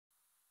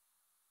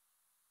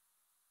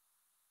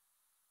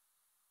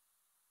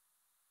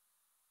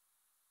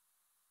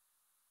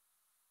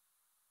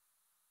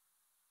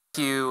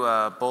Thank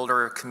you,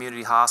 Boulder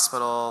Community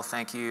Hospital.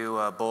 Thank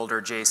you,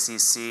 Boulder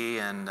JCC,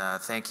 and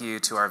thank you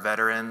to our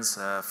veterans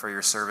for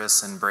your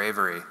service and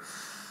bravery.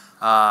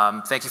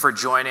 Thank you for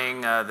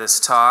joining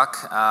this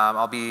talk.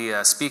 I'll be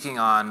speaking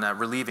on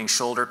relieving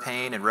shoulder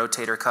pain and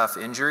rotator cuff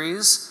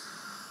injuries.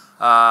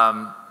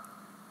 The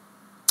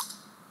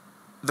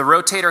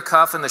rotator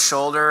cuff and the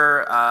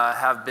shoulder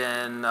have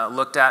been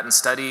looked at and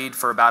studied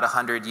for about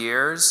 100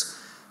 years,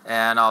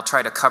 and I'll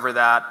try to cover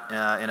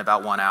that in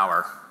about 1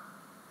 hour.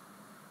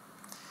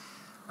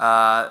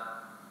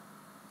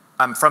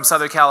 I'm from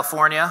Southern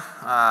California,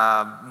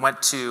 went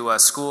to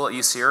school at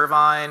UC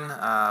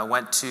Irvine,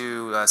 went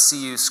to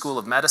CU School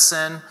of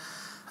Medicine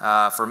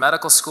for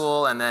medical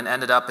school, and then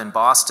ended up in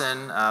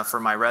Boston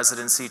for my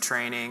residency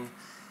training,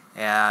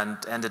 and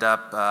ended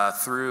up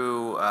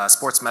through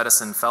sports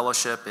medicine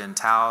fellowship in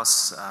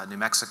Taos, New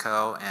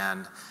Mexico,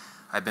 and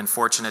I've been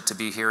fortunate to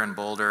be here in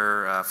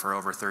Boulder for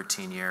over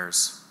 13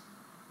 years.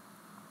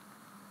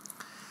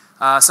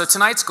 So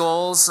tonight's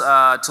goals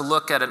to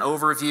look at an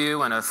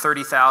overview and a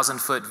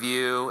 30,000-foot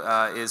view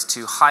is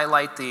to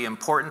highlight the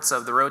importance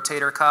of the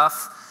rotator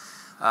cuff,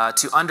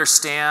 to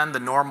understand the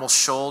normal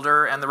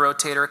shoulder and the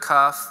rotator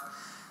cuff,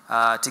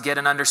 to get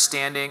an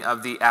understanding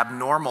of the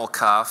abnormal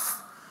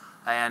cuff,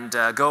 and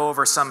go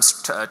over some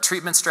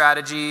treatment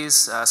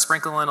strategies,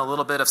 sprinkle in a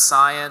little bit of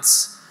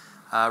science,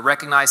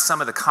 recognize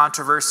some of the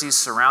controversies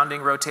surrounding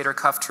rotator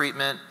cuff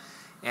treatment,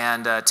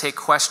 and take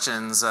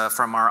questions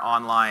from our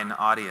online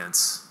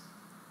audience.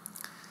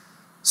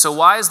 So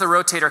why is the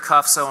rotator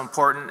cuff so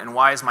important, and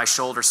why is my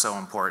shoulder so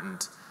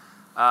important?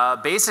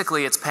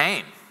 Basically, it's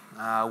pain.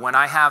 When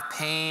I have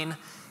pain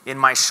in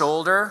my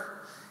shoulder,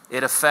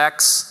 it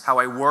affects how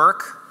I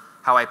work,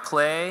 how I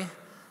play,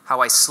 how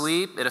I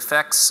sleep. It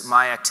affects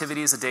my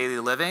activities of daily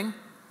living.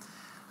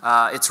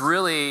 It's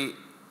really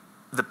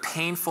the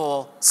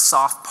painful,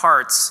 soft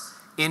parts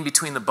in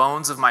between the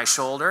bones of my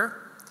shoulder.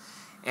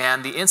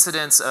 And the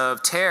incidence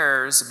of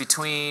tears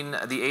between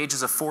the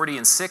ages of 40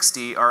 and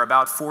 60 are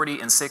about 40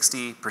 and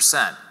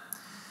 60%.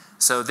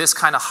 So this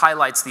kind of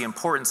highlights the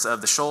importance of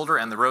the shoulder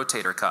and the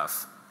rotator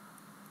cuff.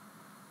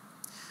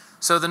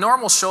 So the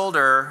normal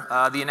shoulder,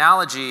 the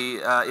analogy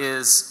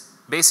is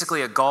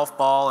basically a golf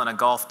ball and a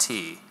golf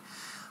tee.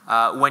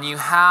 When you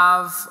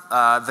have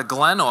the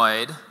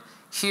glenoid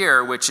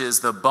here, which is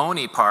the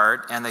bony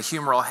part, and the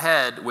humeral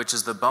head, which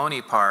is the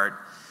bony part,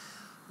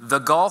 the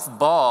golf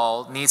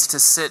ball needs to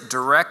sit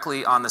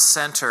directly on the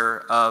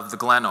center of the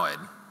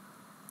glenoid.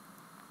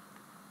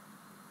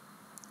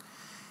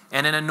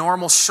 And in a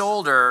normal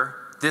shoulder,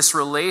 this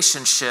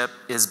relationship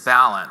is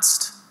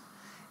balanced.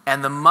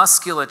 And the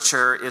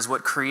musculature is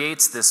what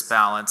creates this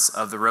balance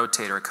of the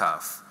rotator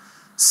cuff.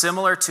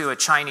 Similar to a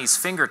Chinese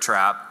finger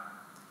trap,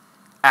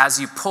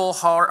 as you pull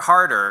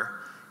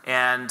harder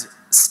and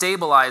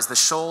stabilize the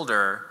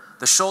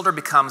shoulder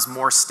becomes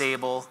more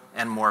stable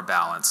and more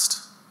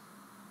balanced.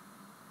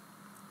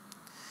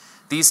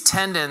 These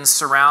tendons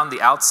surround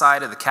the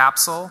outside of the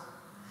capsule,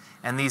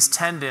 and these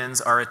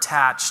tendons are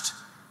attached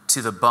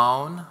to the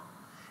bone,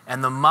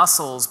 and the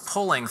muscles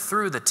pulling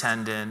through the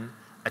tendon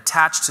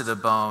attached to the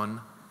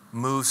bone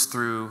moves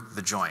through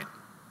the joint.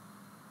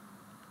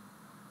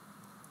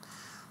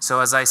 So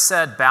as I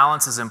said,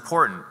 balance is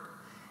important,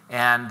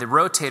 and the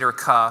rotator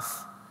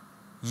cuff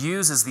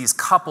uses these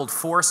coupled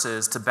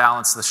forces to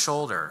balance the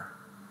shoulder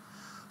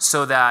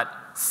so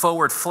that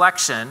forward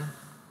flexion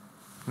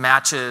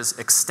matches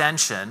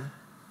extension,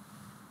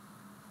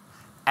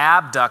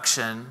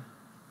 abduction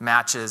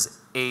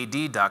matches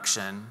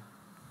adduction,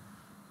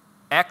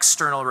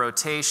 external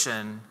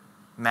rotation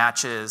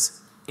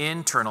matches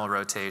internal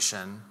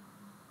rotation,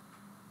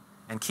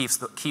 and keeps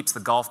the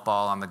golf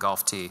ball on the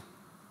golf tee.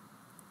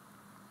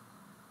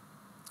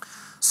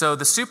 So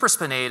the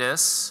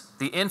supraspinatus,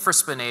 the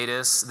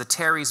infraspinatus, the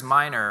teres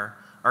minor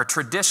are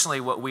traditionally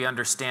what we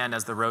understand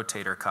as the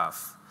rotator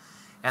cuff.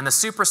 And the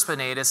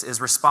supraspinatus is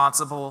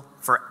responsible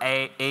for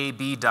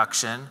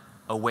abduction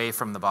away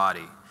from the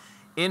body.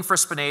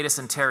 Infraspinatus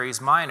and teres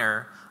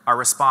minor are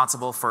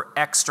responsible for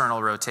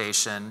external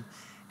rotation,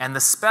 and the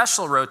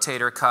special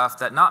rotator cuff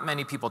that not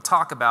many people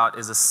talk about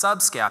is a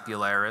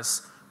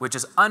subscapularis, which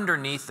is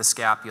underneath the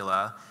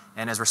scapula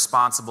and is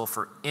responsible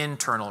for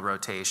internal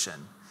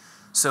rotation.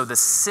 So the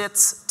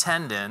sits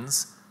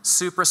tendons,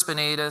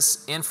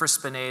 supraspinatus,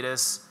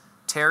 infraspinatus,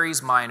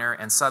 teres minor,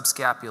 and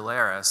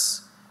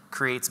subscapularis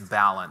creates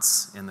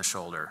balance in the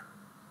shoulder.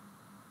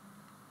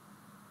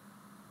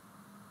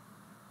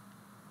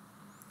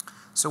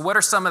 So what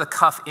are some of the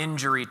cuff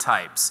injury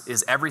types?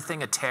 Is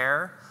everything a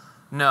tear?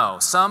 No.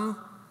 Some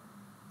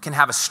can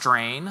have a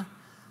strain.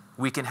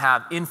 We can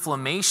have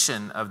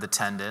inflammation of the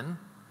tendon.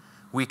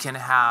 We can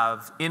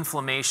have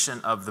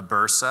inflammation of the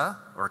bursa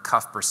or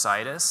cuff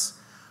bursitis.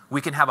 We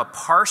can have a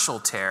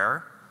partial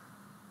tear.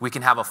 We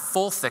can have a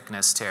full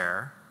thickness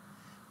tear.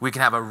 We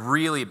can have a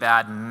really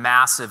bad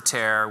massive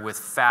tear with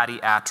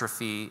fatty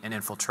atrophy and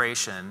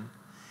infiltration.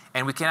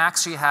 And we can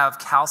actually have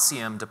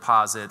calcium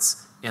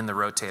deposits in the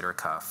rotator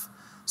cuff.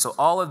 So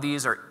all of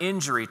these are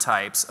injury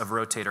types of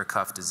rotator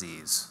cuff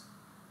disease.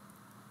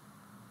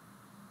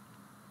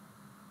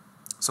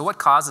 So what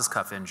causes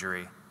cuff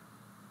injury?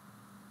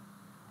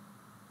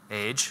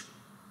 Age.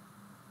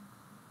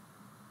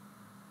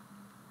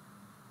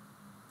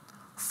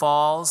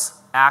 Falls,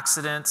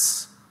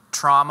 accidents,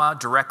 trauma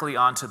directly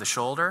onto the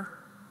shoulder.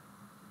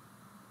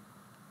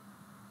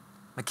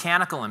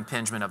 Mechanical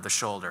impingement of the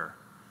shoulder.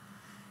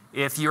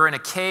 If you're in a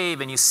cave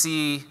and you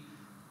see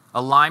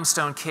a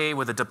limestone cave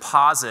with a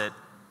deposit,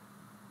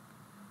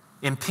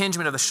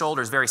 impingement of the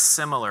shoulder is very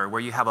similar,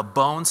 where you have a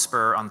bone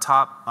spur on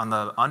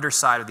the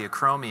underside of the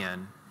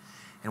acromion,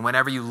 and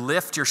whenever you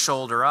lift your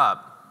shoulder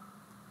up,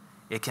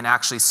 it can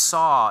actually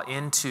saw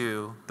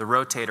into the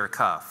rotator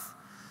cuff.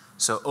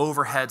 So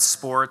overhead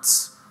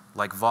sports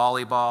like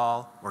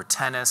volleyball or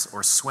tennis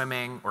or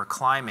swimming or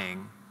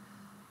climbing,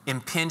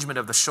 impingement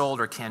of the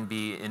shoulder can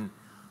be in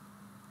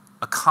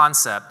a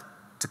concept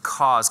to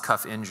cause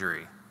cuff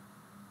injury.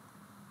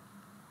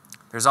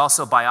 There's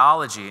also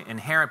biology,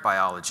 inherent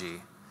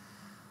biology.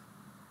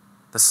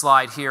 The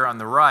slide here on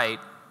the right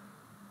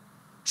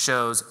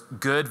shows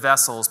good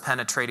vessels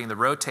penetrating the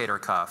rotator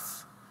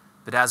cuff,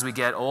 but as we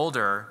get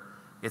older,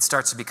 it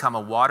starts to become a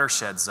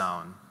watershed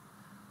zone.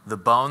 The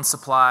bone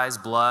supplies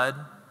blood,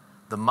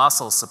 the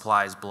muscle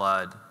supplies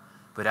blood,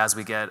 but as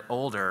we get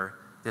older,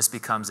 this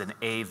becomes an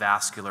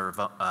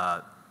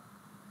avascular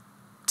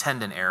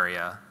tendon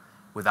area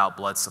without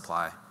blood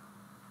supply.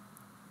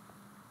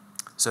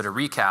 So to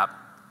recap,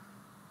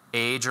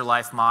 age or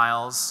life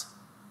miles,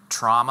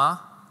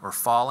 trauma or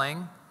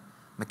falling,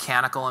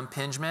 mechanical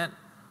impingement,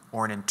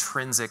 or an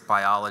intrinsic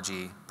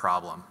biology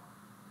problem.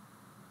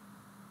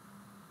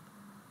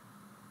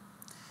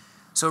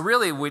 So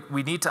really what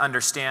we need to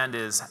understand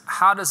is,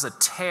 how does a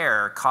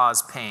tear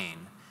cause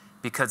pain?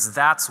 Because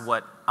that's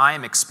what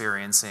I'm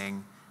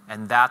experiencing,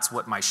 and that's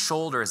what my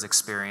shoulder is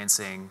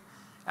experiencing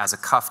as a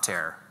cuff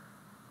tear.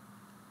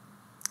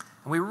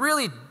 And we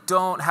really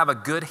don't have a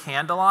good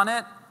handle on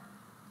it,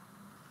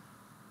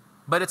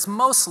 but it's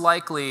most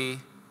likely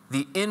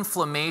the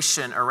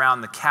inflammation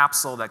around the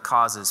capsule that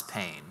causes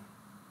pain.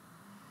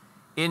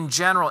 In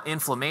general,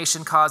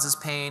 inflammation causes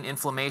pain.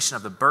 Inflammation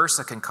of the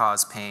bursa can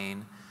cause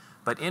pain,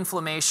 but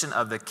inflammation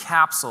of the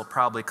capsule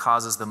probably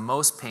causes the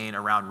most pain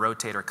around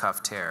rotator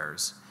cuff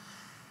tears.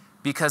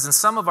 Because in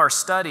some of our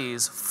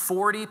studies,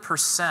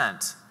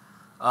 40%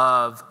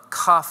 of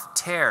cuff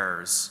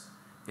tears,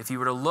 if you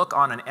were to look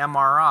on an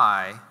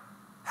MRI,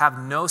 have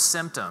no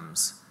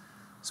symptoms.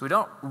 So we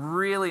don't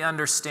really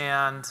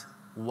understand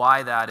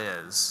why that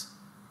is.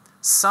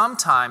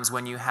 Sometimes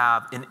when you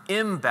have an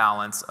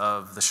imbalance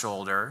of the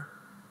shoulder,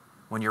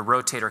 when your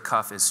rotator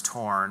cuff is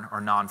torn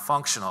or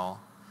non-functional,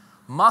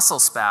 muscle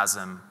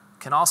spasm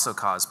can also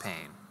cause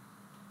pain.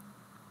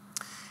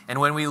 And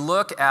when we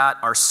look at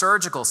our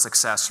surgical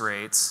success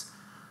rates,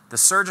 the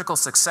surgical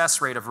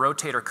success rate of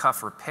rotator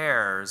cuff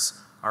repairs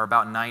are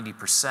about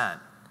 90%.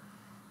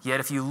 Yet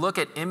if you look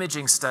at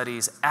imaging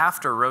studies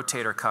after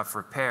rotator cuff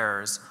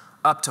repairs,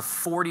 up to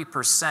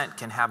 40%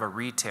 can have a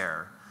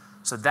re-tear.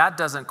 So that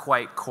doesn't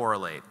quite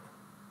correlate.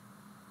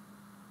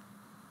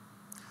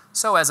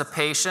 So as a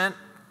patient,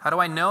 how do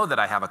I know that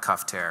I have a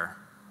cuff tear?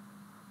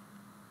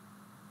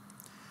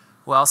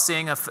 Well,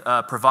 seeing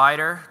a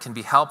provider can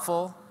be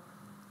helpful.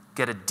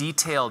 Get a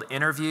detailed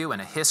interview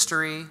and a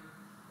history,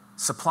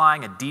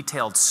 supplying a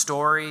detailed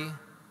story.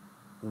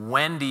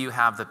 When do you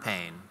have the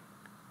pain?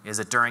 Is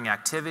it during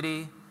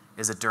activity?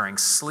 Is it during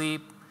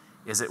sleep?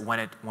 Is it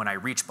when I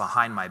reach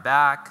behind my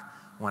back?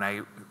 When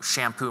I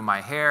shampoo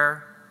my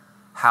hair?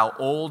 How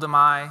old am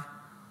I?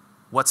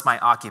 What's my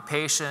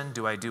occupation?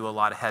 Do I do a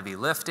lot of heavy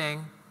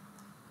lifting?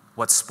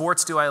 What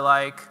sports do I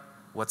like?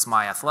 What's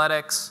my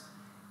athletics?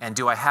 And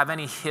do I have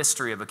any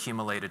history of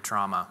accumulated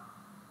trauma?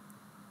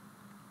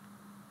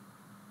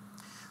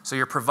 So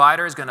your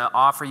provider is going to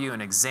offer you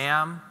an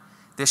exam.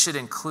 This should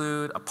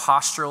include a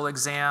postural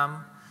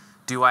exam.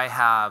 Do I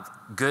have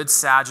good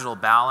sagittal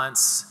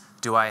balance?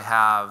 Do I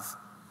have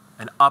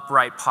an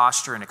upright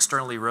posture and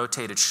externally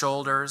rotated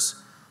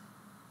shoulders?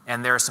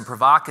 And there are some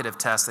provocative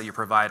tests that your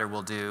provider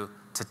will do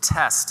to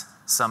test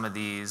some of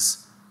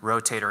these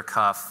rotator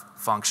cuff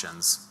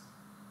functions.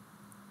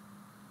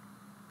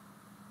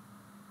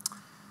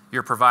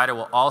 Your provider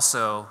will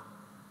also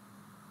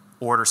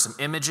order some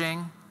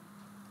imaging.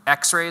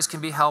 X-rays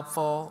can be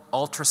helpful,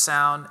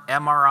 ultrasound,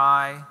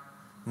 MRI,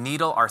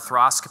 needle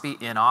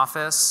arthroscopy in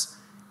office,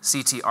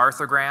 CT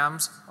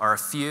arthrograms are a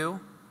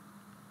few.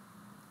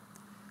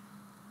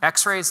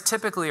 X-rays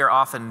typically are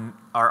often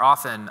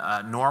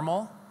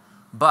normal,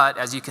 but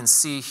as you can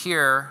see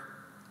here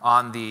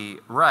on the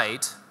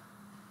right,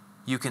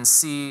 you can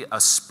see a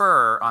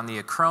spur on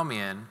the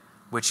acromion,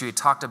 which we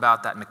talked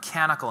about that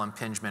mechanical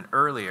impingement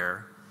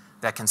earlier,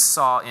 that can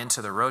saw into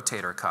the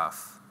rotator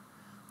cuff.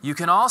 You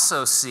can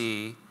also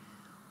see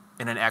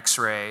in an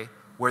X-ray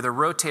where the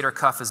rotator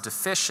cuff is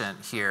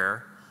deficient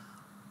here,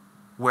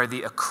 where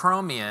the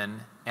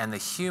acromion and the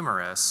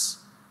humerus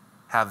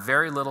have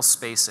very little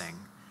spacing.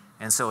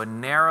 And so a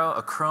narrow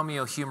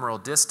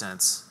acromiohumeral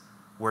distance,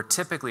 where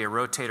typically a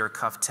rotator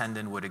cuff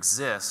tendon would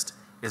exist,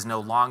 is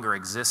no longer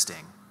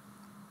existing.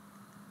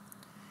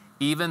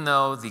 Even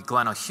though the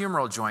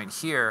glenohumeral joint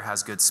here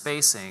has good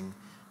spacing,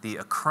 The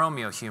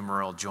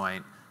acromiohumeral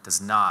joint does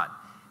not,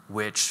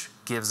 which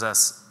gives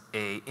us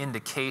an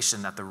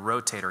indication that the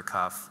rotator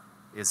cuff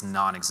is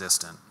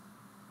non-existent.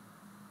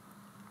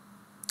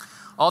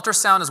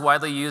 Ultrasound is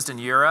widely used in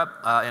Europe,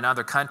 in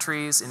other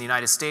countries. In the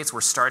United States,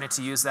 we're starting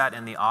to use that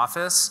in the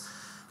office.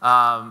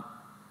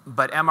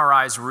 But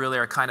MRIs really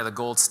are kind of the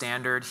gold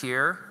standard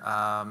here,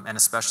 and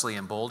especially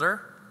in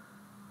Boulder.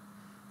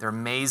 They're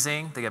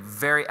amazing. They have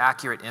very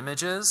accurate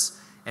images.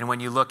 And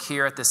when you look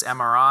here at this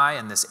MRI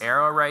and this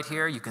arrow right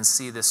here, you can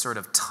see this sort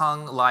of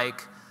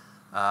tongue-like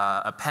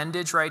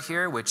appendage right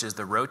here, which is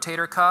the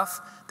rotator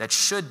cuff that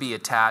should be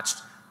attached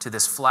to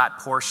this flat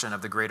portion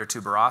of the greater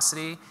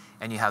tuberosity,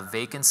 and you have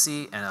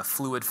vacancy and a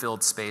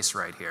fluid-filled space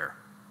right here.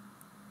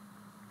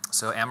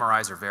 So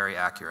MRIs are very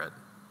accurate.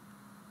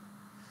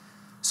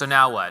 So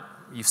now what?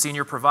 You've seen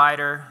your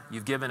provider,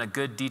 you've given a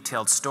good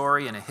detailed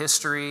story and a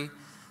history,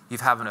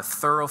 you've had a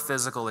thorough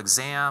physical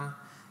exam,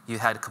 you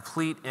had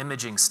complete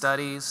imaging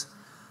studies.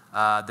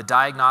 The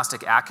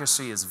diagnostic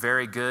accuracy is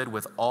very good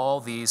with all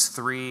these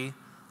three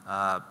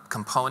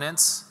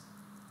components,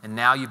 and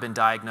now you've been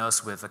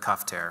diagnosed with a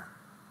cuff tear.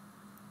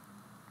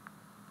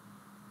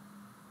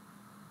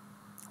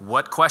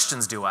 What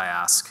questions do I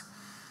ask?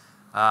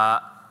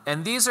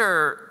 And these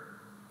are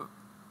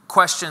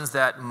questions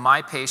that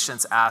my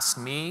patients ask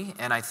me,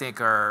 and I think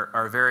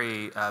are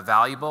very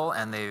valuable,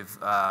 and they've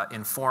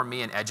informed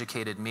me and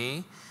educated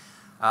me.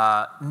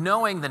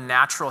 Knowing the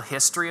natural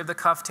history of the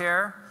cuff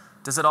tear,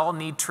 does it all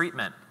need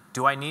treatment?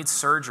 Do I need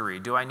surgery?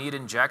 Do I need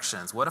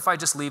injections? What if I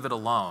just leave it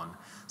alone?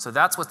 So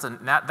that's what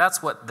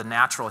the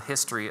natural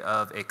history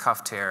of a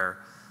cuff tear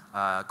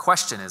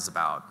question is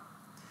about.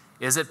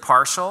 Is it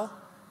partial?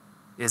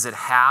 Is it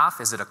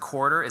half? Is it a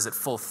quarter? Is it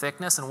full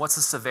thickness? And what's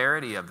the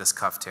severity of this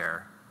cuff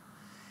tear?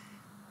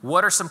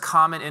 What are some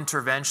common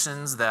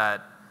interventions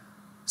that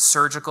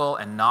surgical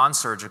and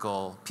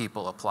non-surgical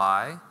people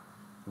apply?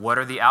 What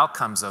are the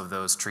outcomes of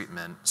those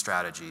treatment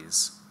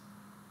strategies?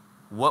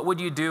 What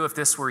would you do if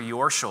this were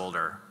your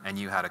shoulder and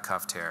you had a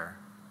cuff tear?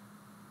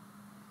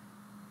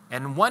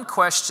 And one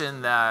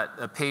question that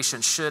a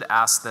patient should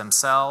ask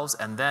themselves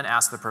and then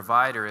ask the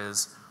provider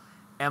is,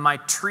 am I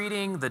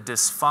treating the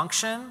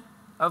dysfunction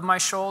of my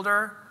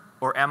shoulder,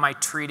 or am I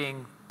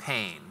treating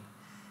pain?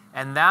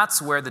 And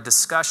that's where the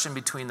discussion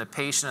between the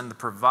patient and the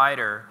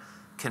provider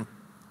can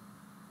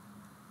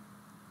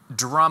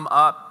drum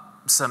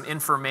up some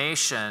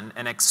information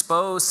and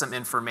expose some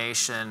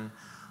information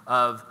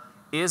of,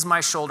 is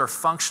my shoulder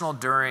functional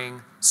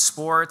during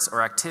sports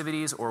or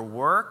activities or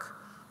work,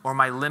 or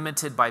am I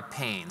limited by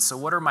pain? So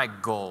what are my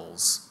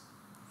goals?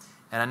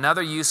 And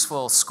another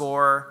useful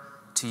score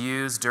to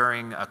use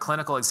during a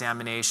clinical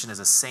examination is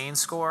a Seng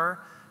score,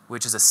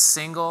 which is a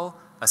single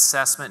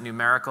assessment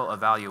numerical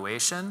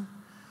evaluation,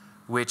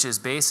 which is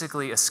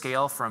basically a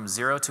scale from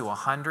 0 to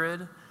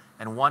 100,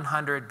 and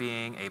 100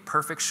 being a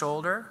perfect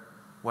shoulder,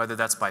 whether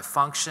that's by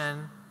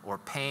function or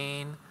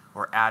pain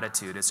or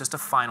attitude. It's just a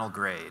final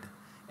grade,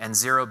 and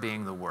 0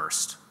 being the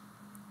worst.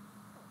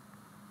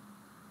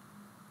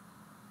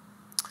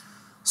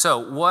 So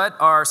what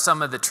are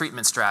some of the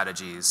treatment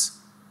strategies?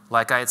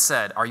 Like I had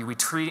said, are we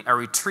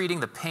treating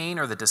the pain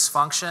or the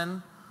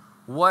dysfunction?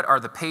 What are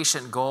the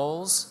patient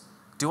goals?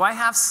 Do I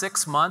have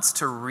 6 months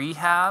to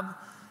rehab?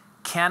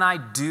 Can I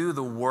do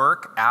the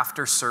work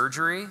after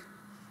surgery?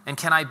 And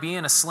can I be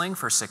in a sling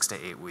for 6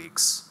 to 8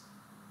 weeks?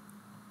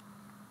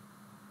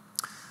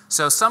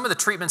 So some of the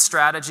treatment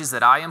strategies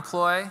that I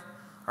employ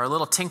are a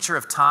little tincture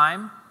of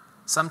time.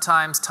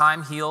 Sometimes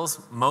time heals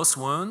most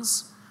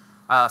wounds.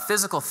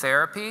 Physical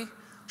therapy.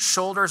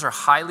 Shoulders are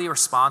highly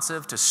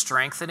responsive to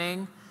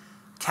strengthening,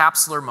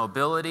 capsular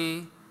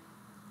mobility,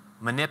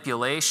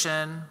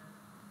 manipulation,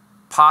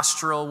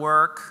 postural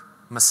work,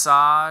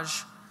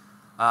 massage.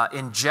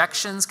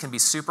 Injections can be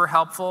super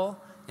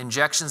helpful.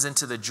 Injections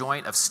into the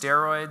joint of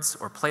steroids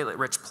or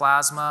platelet-rich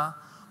plasma,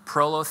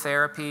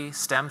 prolotherapy,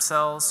 stem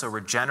cells, so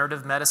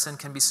regenerative medicine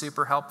can be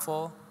super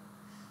helpful.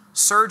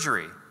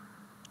 Surgery.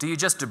 Do you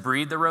just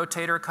debride the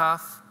rotator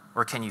cuff,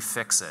 or can you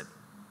fix it?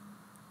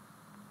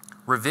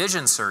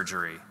 Revision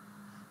surgery.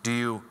 Do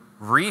you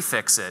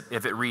refix it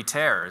if it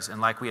re-tears? And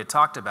like we had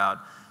talked about,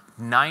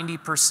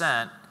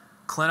 90%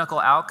 clinical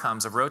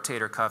outcomes of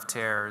rotator cuff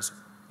tears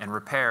and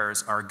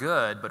repairs are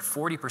good, but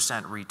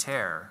 40%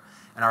 re-tear.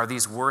 And are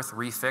these worth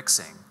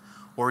refixing?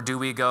 Or do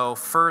we go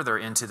further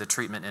into the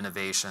treatment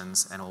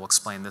innovations, and we'll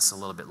explain this a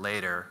little bit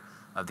later,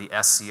 of the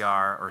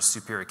SCR or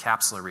superior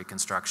capsular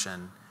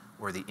reconstruction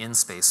or the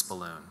in-space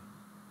balloon?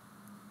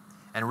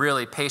 And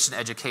really, patient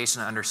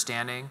education and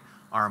understanding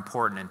are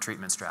important in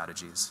treatment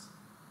strategies.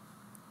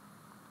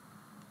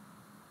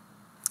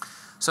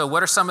 So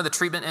what are some of the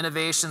treatment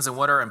innovations and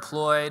what are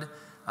employed?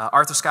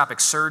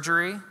 Arthroscopic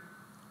surgery,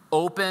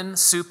 open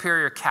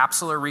superior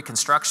capsular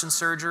reconstruction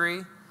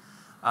surgery,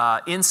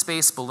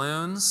 in-space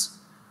balloons,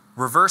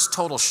 reverse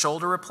total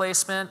shoulder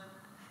replacement,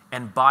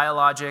 and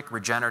biologic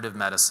regenerative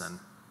medicine.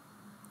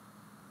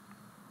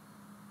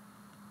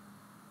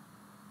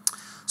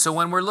 So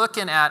when we're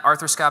looking at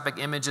arthroscopic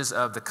images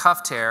of the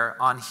cuff tear,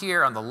 on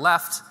here on the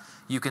left,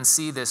 you can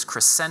see this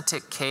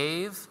crescentic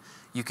cave.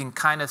 You can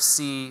kind of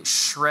see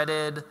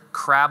shredded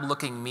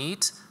crab-looking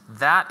meat.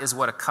 That is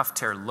what a cuff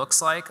tear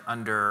looks like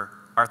under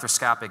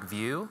arthroscopic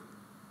view.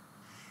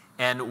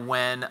 And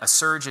when a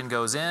surgeon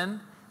goes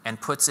in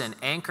and puts in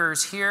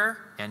anchors here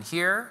and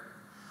here,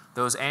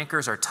 those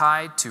anchors are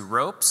tied to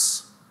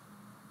ropes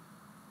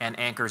and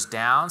anchors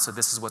down. So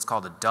this is what's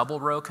called a double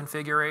row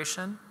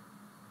configuration.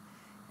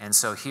 And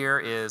so here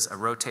is a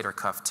rotator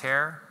cuff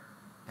tear,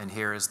 and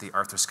here is the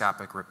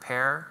arthroscopic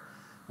repair,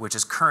 which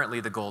is currently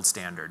the gold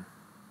standard.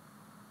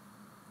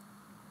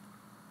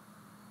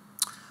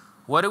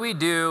 What do we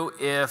do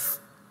if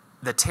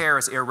the tear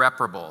is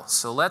irreparable?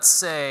 So let's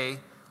say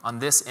on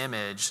this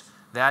image,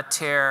 that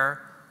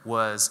tear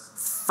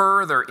was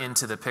further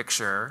into the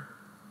picture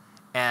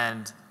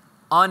and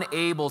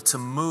unable to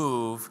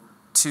move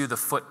to the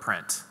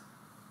footprint.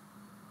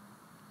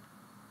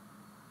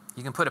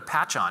 You can put a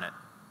patch on it.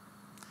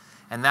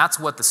 And that's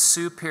what the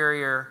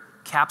superior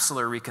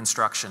capsular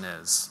reconstruction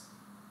is.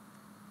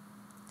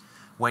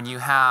 When you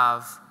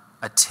have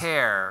a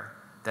tear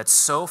that's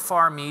so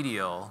far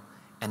medial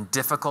and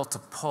difficult to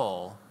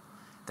pull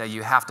that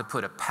you have to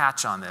put a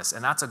patch on this.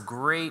 And that's a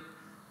great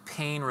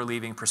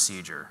pain-relieving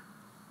procedure.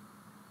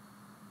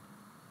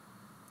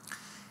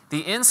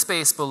 The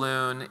in-space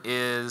balloon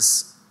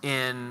is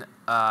in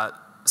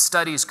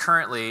studies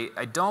currently.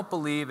 I don't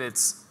believe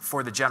it's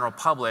for the general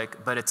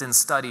public, but it's in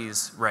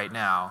studies right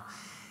now.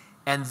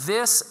 And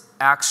this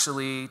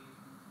actually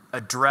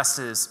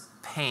addresses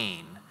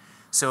pain.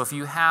 So if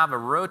you have a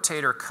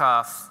rotator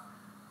cuff,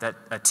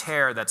 a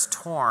tear that's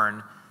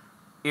torn,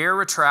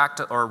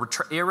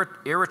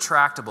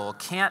 irretractable,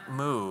 can't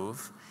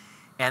move,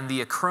 and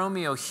the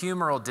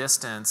acromiohumeral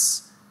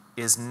distance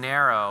is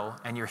narrow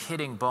and you're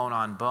hitting bone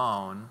on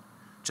bone,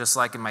 just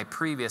like in my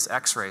previous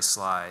x-ray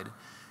slide,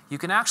 you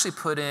can actually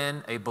put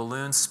in a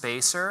balloon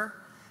spacer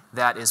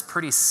that is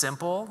pretty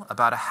simple,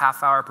 about a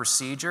half-hour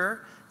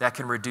procedure that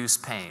can reduce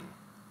pain.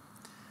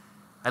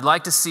 I'd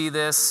like to see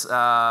this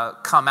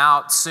come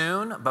out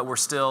soon, but we're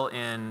still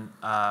in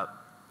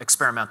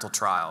experimental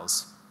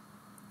trials.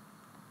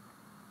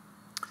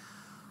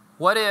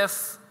 What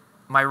if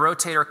my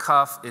rotator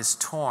cuff is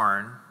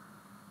torn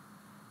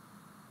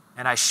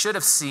and I should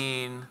have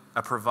seen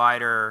a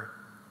provider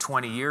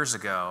 20 years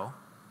ago,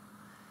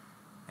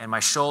 and my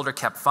shoulder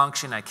kept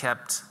functioning, I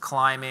kept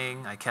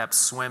climbing, I kept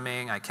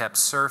swimming, I kept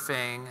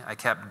surfing, I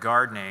kept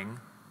gardening,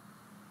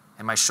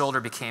 and my shoulder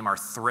became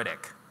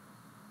arthritic?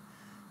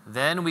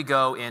 Then we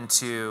go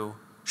into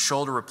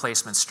shoulder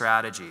replacement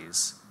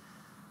strategies.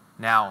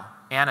 Now,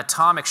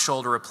 anatomic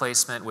shoulder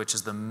replacement, which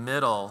is the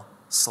middle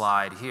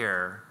slide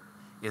here,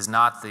 is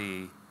not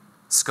the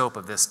scope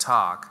of this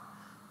talk,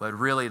 but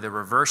really the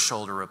reverse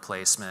shoulder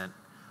replacement,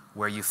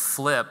 where you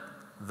flip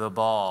the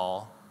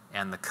ball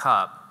and the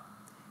cup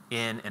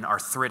in an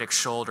arthritic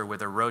shoulder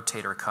with a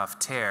rotator cuff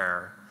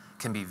tear,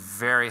 can be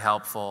very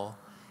helpful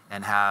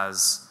and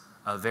has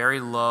a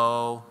very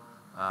low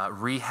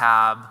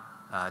rehab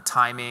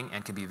timing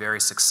and can be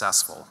very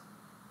successful.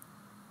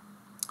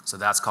 So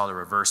that's called a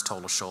reverse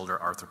total shoulder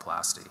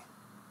arthroplasty.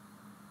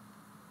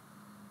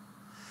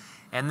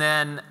 And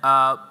then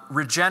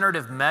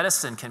regenerative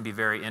medicine can be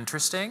very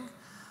interesting.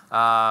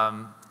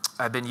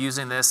 I've been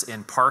using this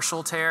in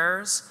partial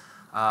tears,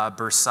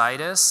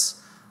 bursitis.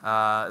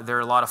 There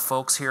are a lot of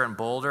folks here in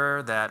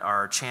Boulder that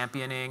are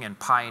championing and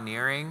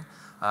pioneering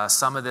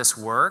some of this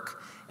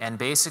work. And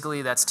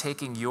basically that's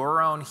taking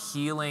your own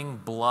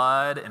healing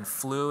blood and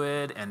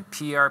fluid and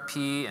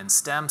PRP and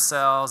stem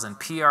cells and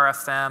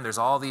PRFM. There's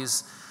all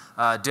these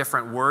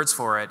different words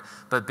for it.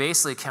 But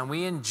basically, can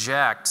we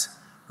inject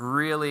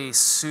really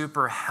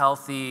super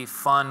healthy,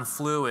 fun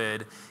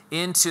fluid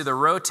into the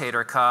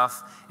rotator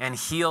cuff and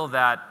heal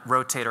that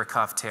rotator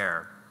cuff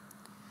tear?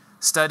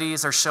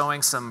 Studies are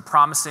showing some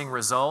promising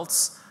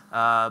results,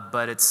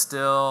 but it's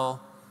still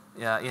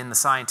in the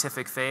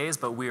scientific phase,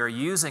 but we are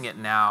using it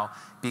now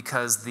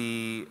because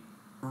the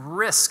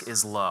risk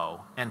is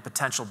low and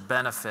potential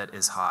benefit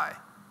is high.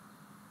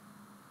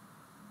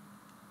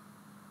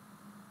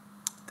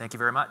 Thank you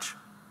very much.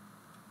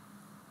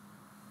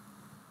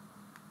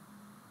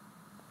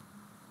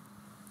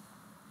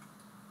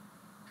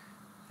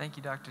 Thank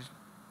you, Dr.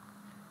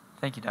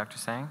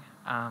 Seng.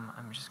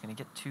 I'm just going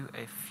to get to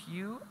a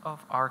few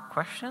of our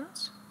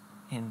questions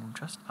in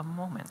just a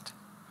moment.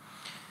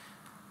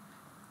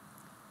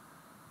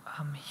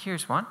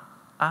 Here's one.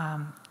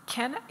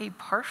 Can a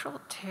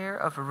partial tear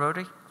of a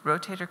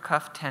rotator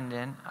cuff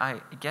tendon,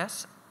 I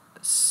guess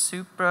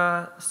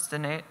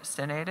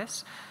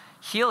supraspinatus,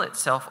 heal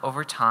itself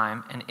over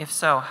time? And if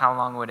so, how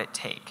long would it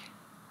take?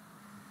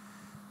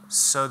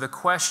 So the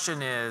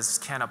question is,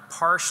 can a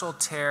partial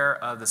tear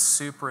of the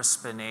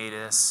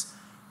supraspinatus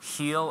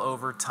heal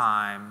over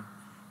time,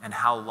 and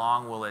how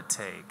long will it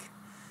take?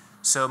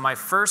 So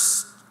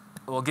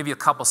we'll give you a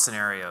couple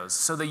scenarios.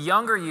 So the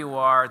younger you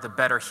are, the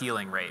better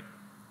healing rate.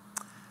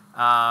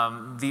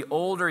 The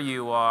older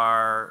you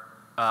are,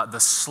 the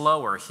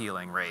slower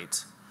healing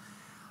rate.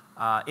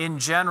 In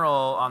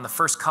general, on the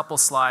first couple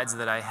slides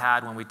that I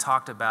had when we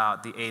talked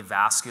about the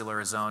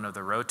avascular zone of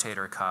the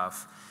rotator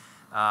cuff,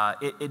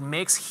 it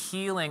makes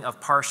healing of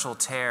partial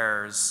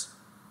tears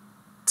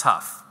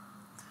tough.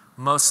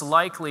 Most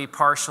likely,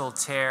 partial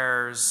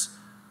tears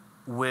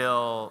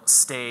will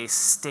stay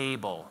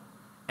stable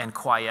and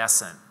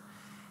quiescent.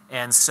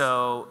 And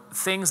so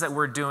things that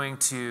we're doing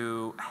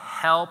to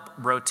help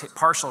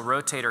partial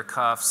rotator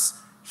cuffs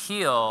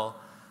heal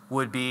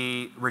would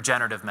be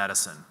regenerative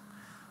medicine,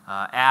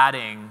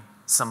 adding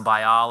some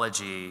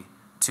biology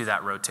to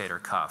that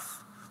rotator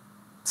cuff.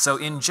 So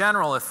in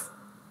general, if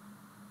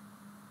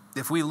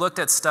we looked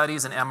at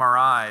studies and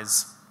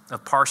MRIs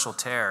of partial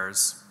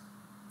tears,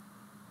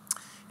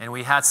 and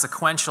we had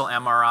sequential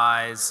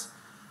MRIs,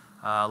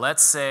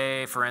 let's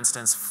say, for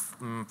instance,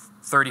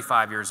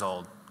 35 years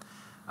old.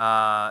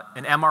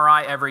 An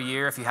MRI every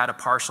year, if you had a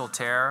partial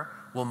tear,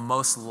 will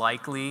most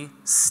likely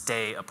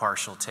stay a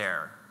partial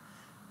tear.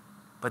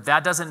 But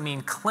that doesn't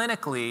mean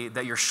clinically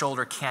that your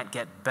shoulder can't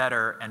get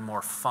better and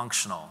more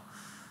functional.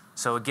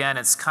 So again,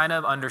 it's kind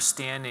of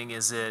understanding,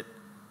 is it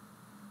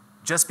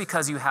just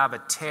because you have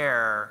a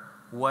tear,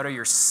 what are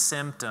your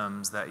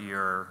symptoms that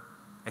you're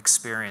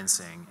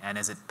experiencing? And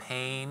is it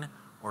pain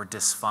or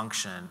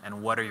dysfunction?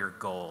 And what are your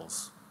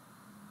goals?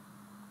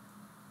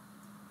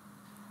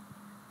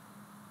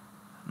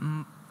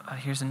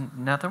 Here's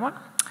another one.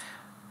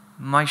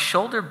 My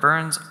shoulder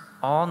burns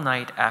all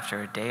night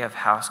after a day of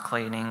house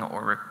cleaning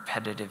or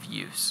repetitive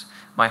use.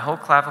 My whole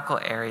clavicle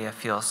area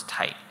feels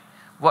tight.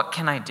 What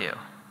can I do?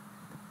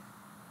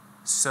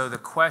 So the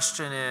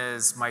question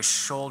is, my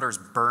shoulder's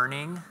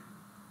burning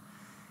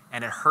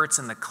and it hurts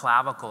in the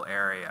clavicle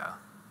area.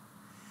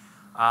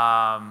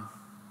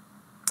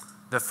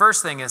 The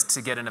first thing is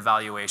to get an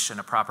evaluation,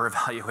 a proper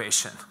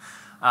evaluation.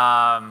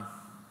 Let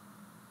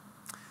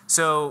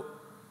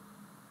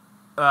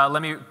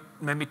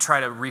me try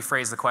to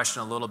rephrase the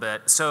question a little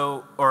bit,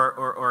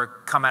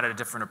 or come at it a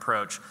different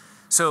approach.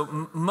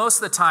 So most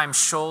of the time,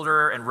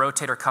 shoulder and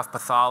rotator cuff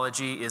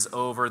pathology is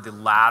over the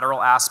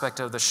lateral aspect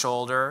of the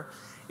shoulder.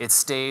 It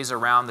stays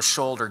around the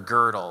shoulder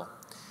girdle.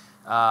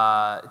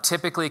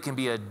 Typically, it can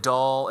be a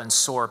dull and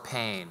sore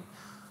pain.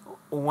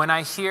 When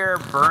I hear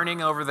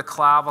burning over the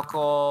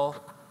clavicle,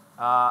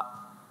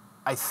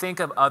 I think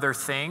of other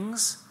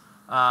things.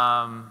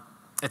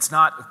 It's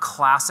not a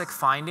classic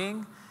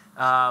finding,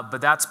 but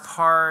that's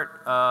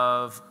part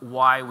of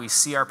why we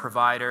see our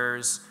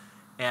providers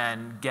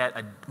and get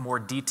a more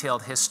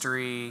detailed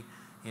history.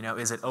 You know,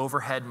 is it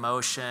overhead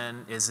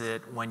motion? Is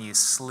it when you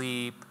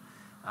sleep?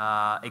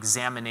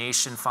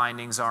 Examination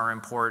findings are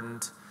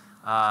important,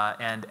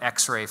 and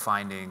X-ray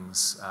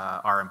findings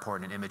are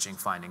important, and imaging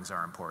findings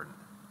are important.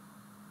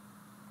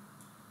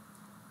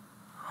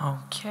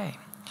 Okay.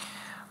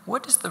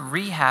 What is the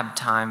rehab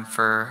time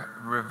for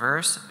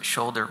reverse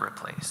shoulder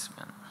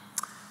replacement?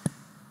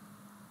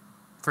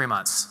 3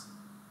 months.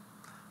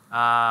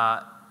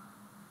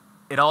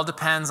 It all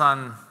depends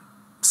on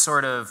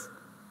sort of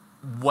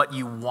what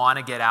you want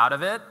to get out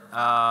of it.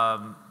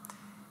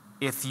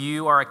 If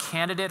you are a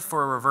candidate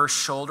for a reverse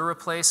shoulder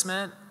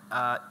replacement,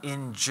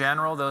 in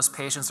general, those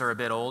patients are a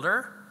bit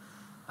older.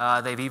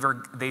 They've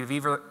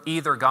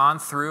either gone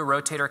through a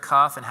rotator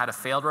cuff and had a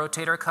failed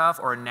rotator cuff,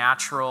 or a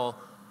natural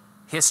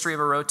history of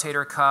a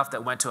rotator cuff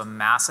that went to a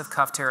massive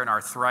cuff tear and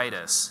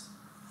arthritis.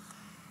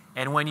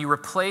 And when you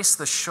replace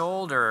the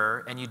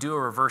shoulder and you do a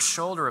reverse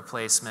shoulder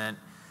replacement,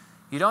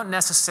 you don't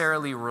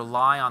necessarily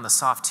rely on the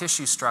soft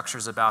tissue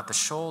structures about the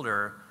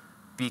shoulder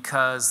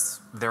because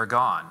they're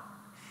gone.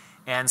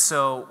 And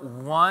so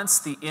once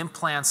the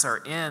implants are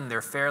in,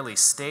 they're fairly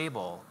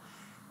stable.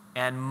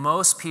 And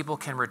most people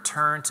can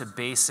return to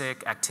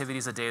basic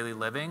activities of daily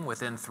living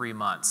within 3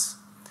 months.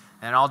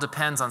 And it all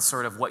depends on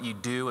sort of what you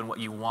do and what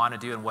you want to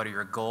do and what are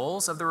your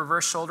goals of the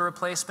reverse shoulder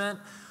replacement.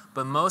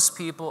 But most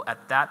people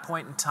at that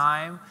point in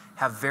time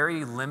have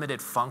very limited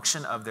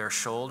function of their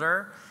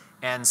shoulder.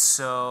 And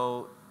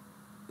so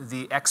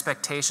the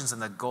expectations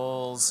and the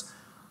goals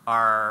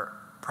are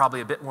probably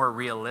a bit more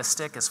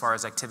realistic as far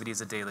as activities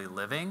of daily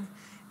living.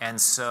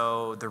 And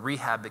so the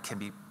rehab can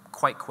be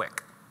quite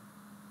quick.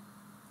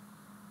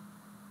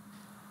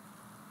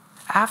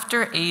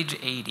 After age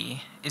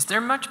 80, is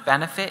there much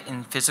benefit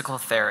in physical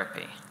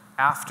therapy?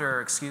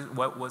 After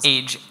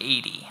age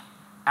 80.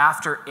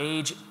 After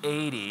age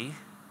 80,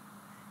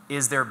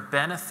 is there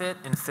benefit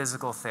in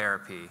physical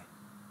therapy?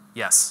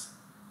 Yes.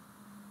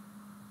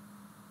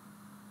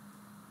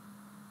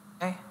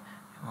 Okay,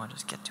 and we'll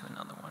just get to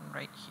another one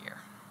right here.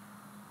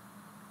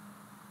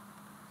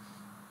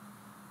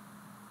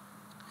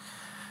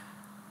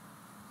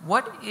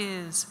 What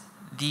is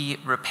the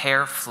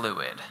repair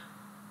fluid?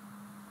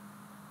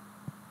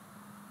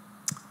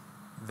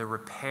 The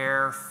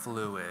repair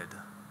fluid.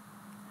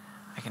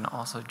 I can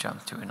also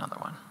jump to another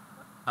one.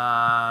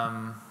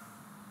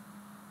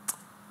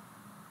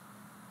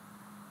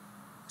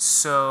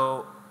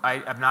 So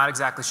I'm not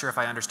exactly sure if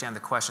I understand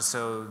the question.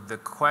 So the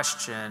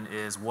question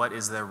is, what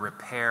is the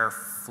repair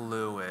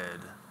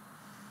fluid?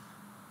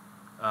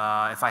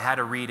 If I had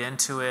to read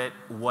into it,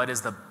 what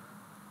is the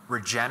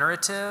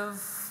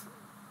regenerative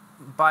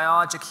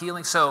biologic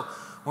healing. So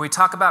when we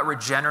talk about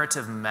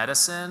regenerative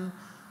medicine,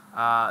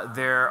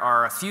 there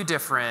are a few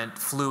different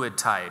fluid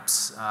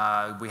types.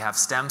 We have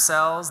stem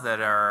cells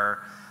that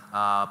are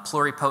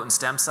pluripotent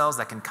stem cells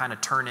that can kind of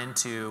turn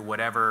into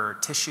whatever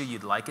tissue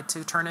you'd like it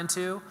to turn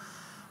into.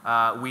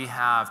 We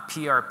have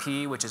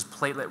PRP, which is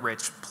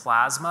platelet-rich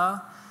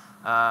plasma.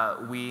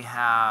 We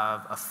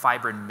have a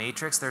fibrin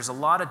matrix. There's a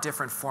lot of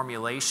different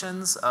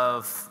formulations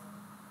of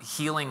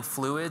healing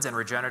fluids and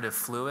regenerative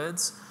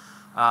fluids.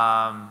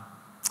 And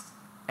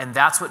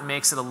that's what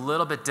makes it a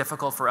little bit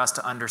difficult for us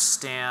to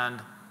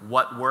understand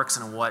what works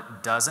and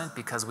what doesn't,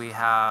 because we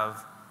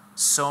have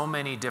so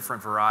many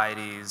different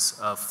varieties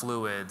of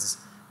fluids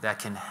that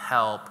can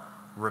help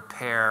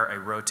repair a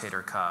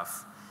rotator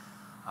cuff.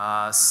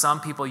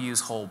 Some people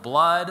use whole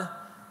blood.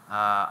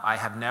 I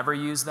have never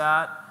used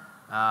that.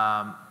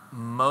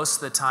 Most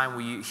of the time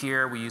we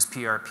use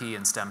PRP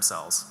and stem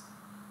cells.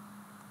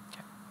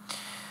 Okay.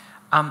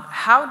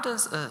 How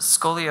does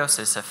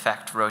scoliosis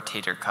affect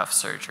rotator cuff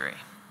surgery?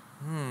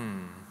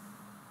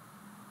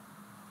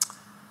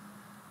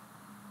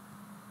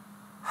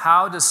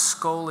 How does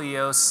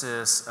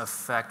scoliosis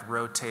affect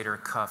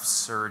rotator cuff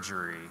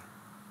surgery?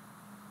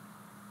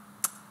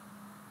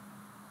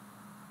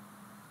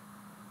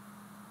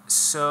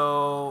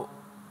 So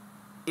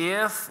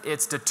if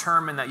it's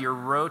determined that your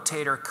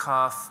rotator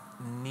cuff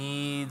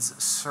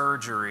needs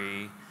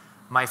surgery,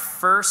 my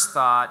first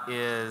thought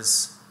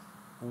is,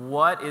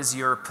 what is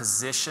your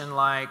position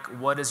like?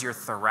 What is your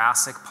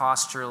thoracic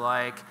posture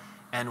like?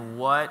 And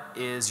what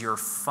is your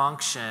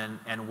function?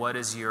 And what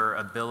is your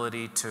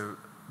ability to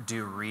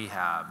do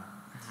rehab?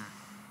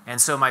 And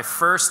so my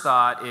first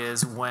thought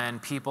is, when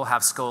people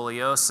have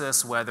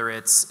scoliosis, whether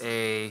it's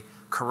a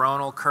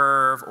coronal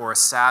curve or a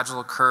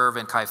sagittal curve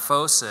and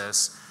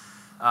kyphosis,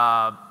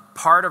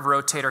 part of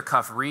rotator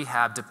cuff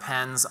rehab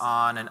depends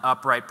on an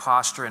upright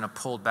posture and a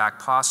pulled back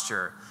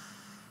posture.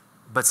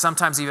 But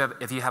sometimes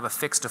if you have a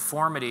fixed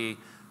deformity,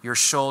 your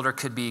shoulder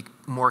could be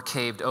more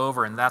caved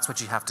over, and that's what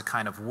you have to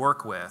kind of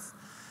work with.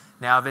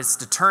 Now, if it's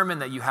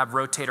determined that you have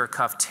rotator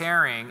cuff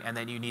tearing and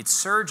that you need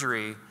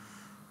surgery,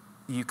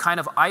 you kind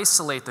of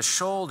isolate the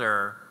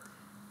shoulder,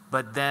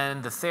 but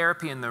then the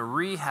therapy and the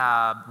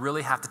rehab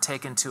really have to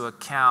take into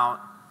account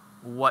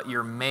what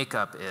your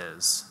makeup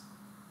is.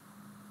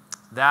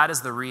 That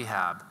is the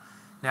rehab.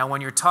 Now,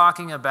 when you're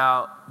talking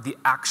about the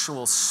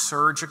actual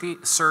surgery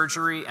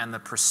and the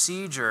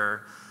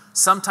procedure,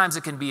 sometimes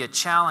it can be a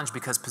challenge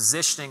because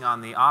positioning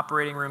on the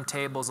operating room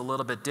table is a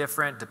little bit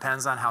different,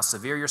 depends on how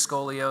severe your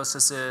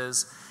scoliosis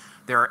is.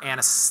 There are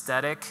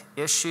anesthetic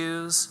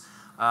issues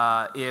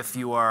if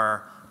you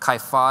are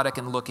kyphotic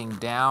and looking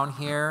down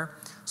here.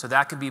 So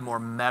that could be more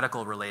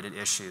medical related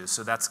issues.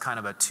 So that's kind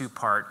of a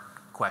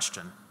two-part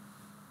question.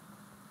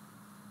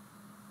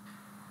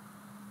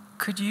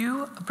 Could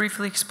you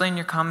briefly explain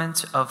your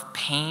comments of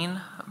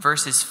pain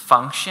versus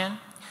function?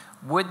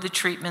 Would the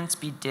treatments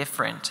be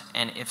different,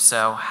 and if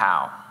so,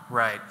 how?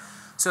 Right.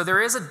 So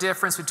there is a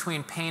difference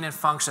between pain and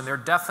function. They're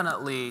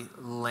definitely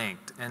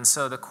linked. And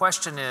so the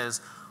question is,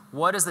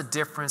 what is the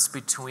difference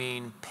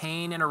between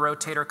pain in a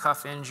rotator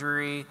cuff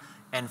injury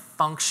and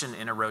function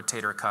in a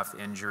rotator cuff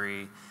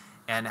injury,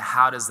 and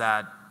how does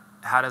that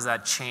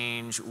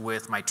change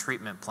with my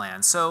treatment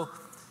plan? So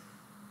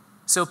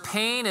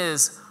pain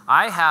is,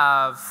 I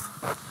have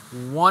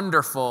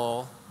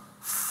wonderful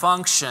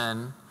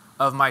function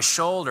of my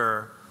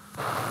shoulder,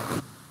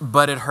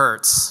 but it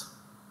hurts,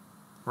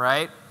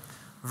 right?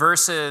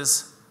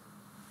 Versus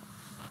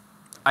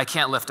I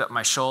can't lift up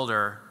my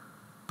shoulder,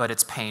 but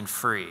it's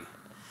pain-free.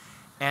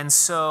 And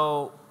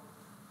so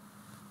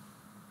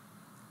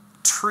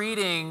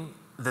treating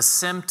the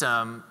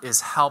symptom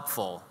is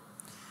helpful.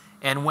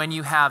 And when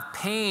you have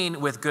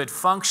pain with good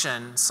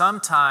function,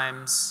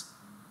 sometimes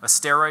a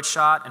steroid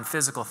shot and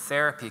physical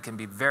therapy can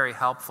be very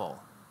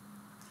helpful.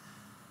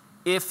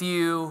 If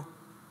you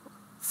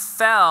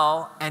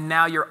fell and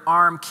now your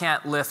arm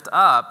can't lift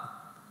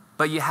up,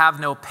 but you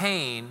have no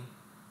pain,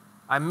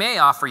 I may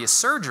offer you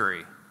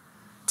surgery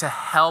to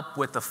help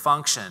with the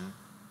function.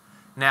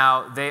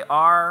 Now, they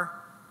are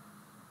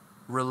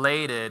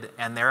related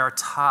and they are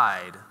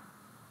tied,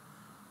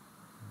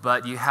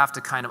 but you have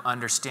to kind of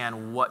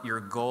understand what your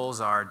goals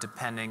are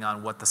depending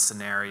on what the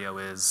scenario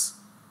is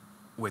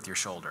with your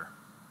shoulder.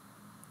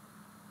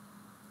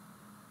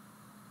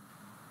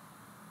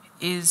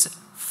 Is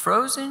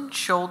frozen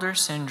shoulder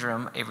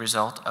syndrome a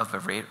result of a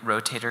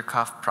rotator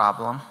cuff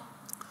problem?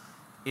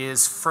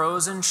 Is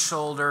frozen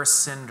shoulder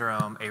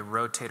syndrome a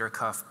rotator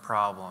cuff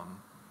problem?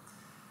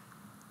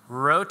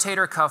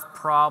 Rotator cuff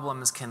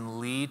problems can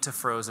lead to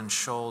frozen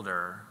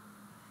shoulder.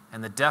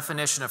 And the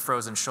definition of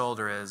frozen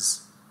shoulder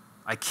is,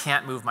 I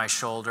can't move my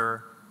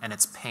shoulder and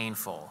it's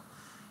painful.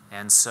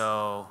 And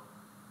so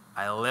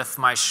I lift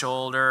my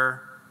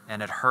shoulder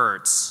and it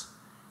hurts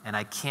and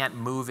I can't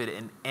move it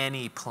in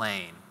any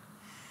plane.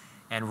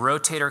 And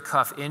rotator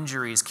cuff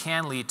injuries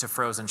can lead to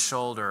frozen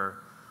shoulder,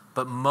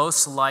 but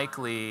most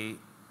likely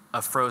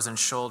a frozen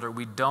shoulder,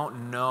 we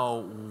don't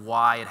know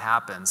why it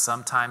happens.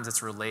 Sometimes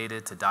it's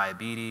related to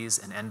diabetes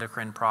and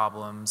endocrine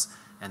problems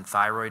and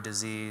thyroid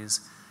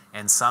disease,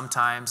 and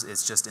sometimes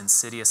it's just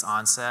insidious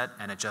onset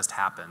and it just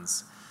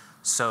happens.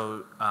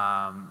 So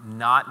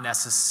not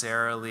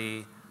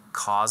necessarily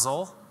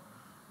causal,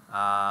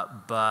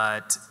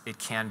 but it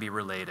can be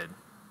related.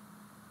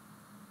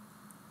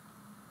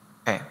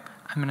 Okay,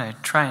 I'm going to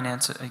try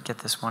and get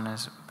this one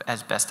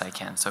as best I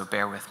can, so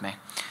bear with me.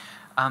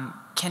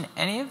 Can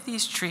any of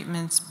these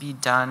treatments be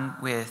done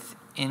with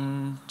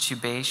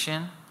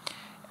intubation?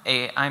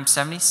 I'm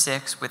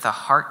 76 with a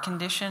heart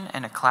condition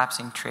and a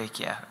collapsing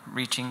trachea.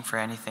 Reaching for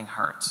anything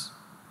hurts.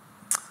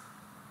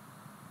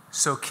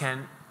 So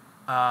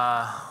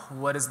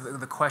what is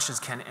the question is,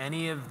 can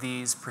any of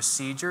these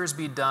procedures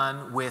be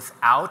done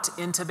without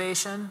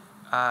intubation?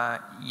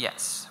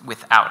 Yes,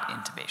 without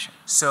intubation.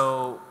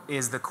 So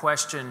is the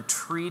question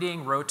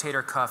treating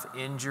rotator cuff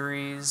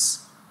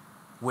injuries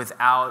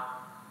without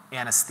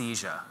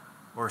anesthesia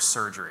or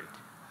surgery?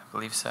 I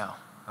believe so.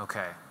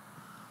 Okay.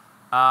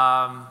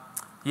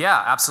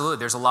 Yeah, absolutely.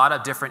 There's a lot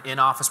of different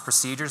in-office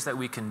procedures that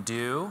we can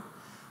do,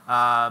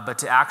 but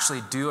to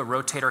actually do a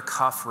rotator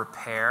cuff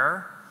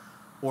repair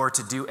or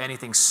to do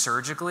anything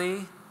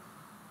surgically,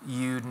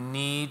 you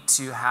need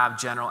to have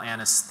general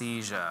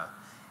anesthesia.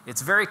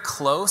 It's very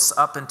close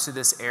up into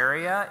this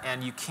area,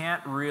 and you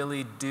can't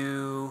really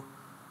do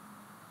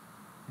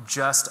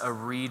just a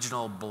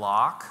regional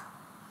block,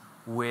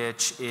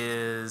 which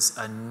is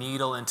a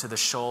needle into the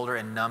shoulder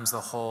and numbs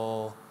the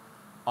whole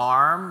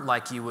arm,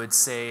 like you would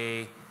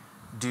say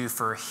do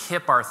for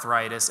hip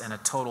arthritis and a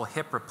total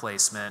hip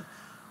replacement,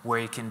 where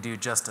you can do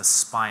just a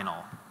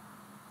spinal.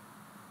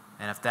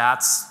 And if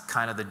that's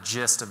kind of the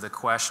gist of the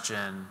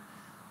question,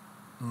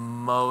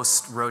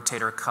 most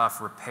rotator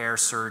cuff repair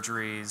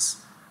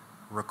surgeries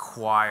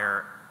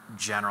require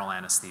general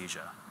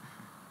anesthesia.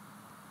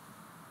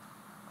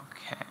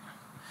 Okay.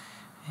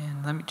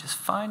 And let me just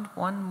find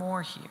one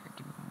more here.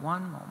 Give me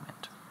one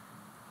moment.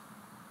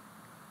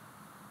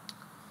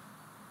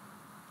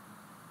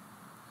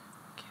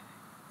 Okay.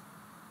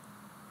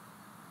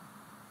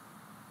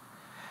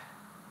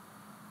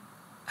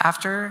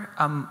 After,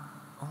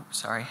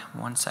 sorry,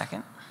 1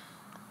 second.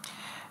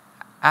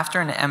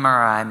 After an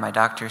MRI, my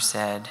doctor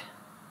said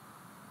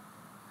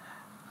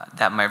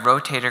that my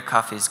rotator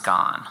cuff is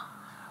gone.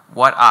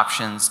 What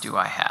options do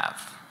I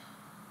have?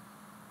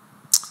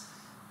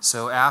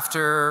 So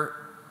after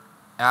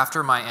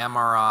my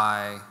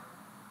MRI,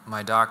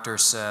 my doctor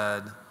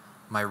said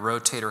my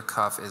rotator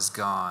cuff is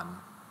gone.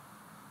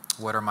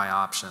 What are my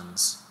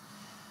options?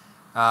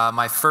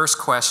 My first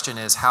question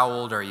is, how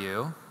old are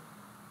you?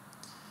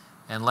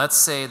 And let's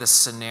say the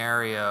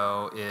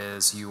scenario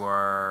is you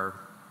are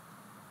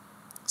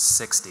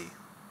 60.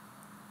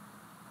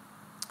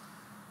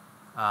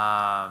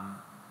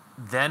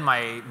 Then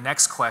my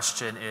next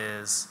question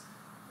is,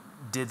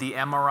 did the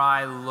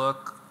MRI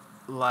look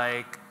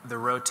like the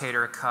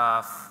rotator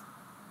cuff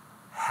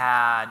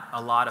had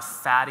a lot of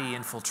fatty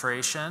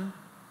infiltration?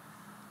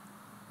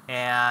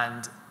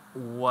 And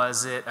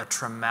was it a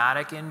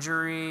traumatic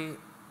injury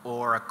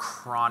or a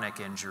chronic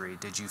injury?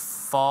 Did you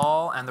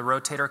fall and the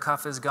rotator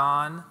cuff is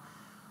gone?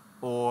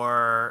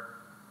 Or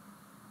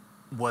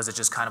was it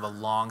just kind of a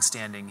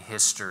long-standing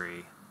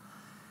history?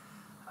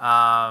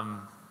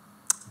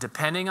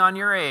 Depending on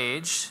your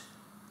age,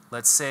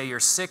 let's say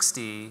you're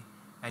 60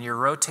 and your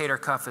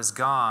rotator cuff is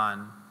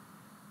gone,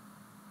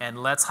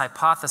 and let's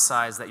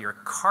hypothesize that your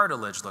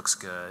cartilage looks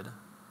good,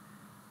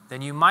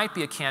 then you might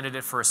be a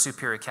candidate for a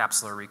superior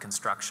capsular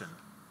reconstruction.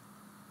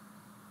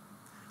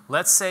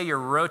 Let's say your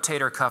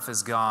rotator cuff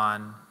is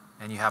gone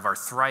and you have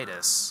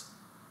arthritis,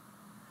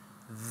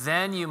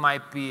 then you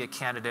might be a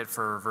candidate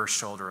for reverse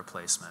shoulder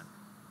replacement.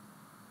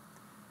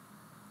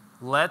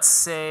 Let's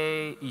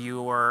say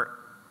you're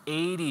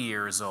 80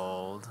 years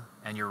old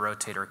and your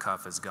rotator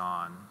cuff is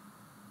gone.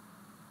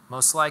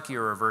 Most likely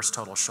you're a reverse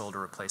total shoulder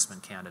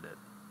replacement candidate.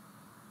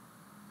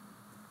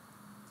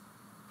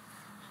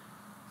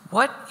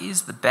 What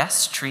is the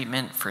best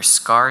treatment for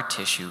scar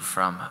tissue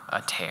from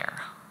a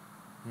tear?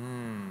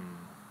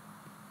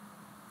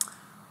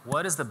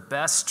 What is the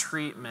best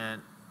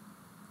treatment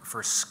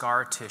for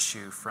scar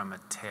tissue from a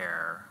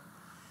tear?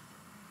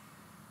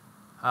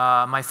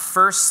 My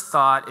first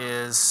thought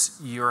is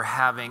you're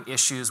having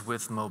issues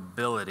with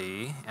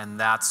mobility, and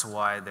that's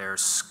why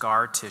there's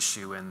scar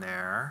tissue in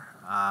there.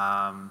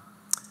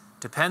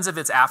 Depends if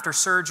it's after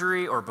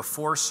surgery or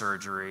before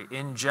surgery.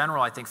 In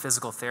general, I think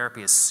physical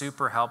therapy is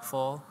super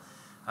helpful.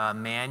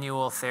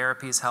 Manual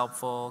therapy is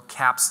helpful.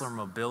 Capsular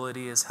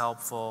mobility is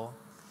helpful.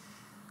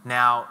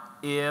 Now,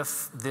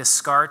 if this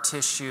scar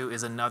tissue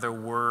is another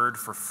word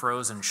for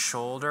frozen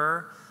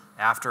shoulder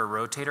after a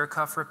rotator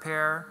cuff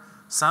repair,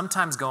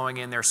 sometimes going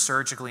in there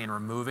surgically and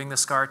removing the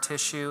scar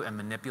tissue and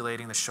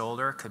manipulating the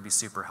shoulder could be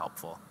super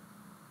helpful.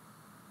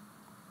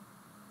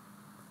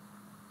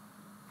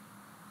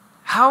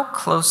 How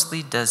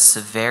closely does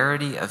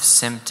severity of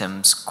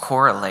symptoms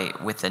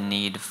correlate with the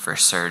need for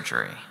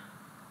surgery?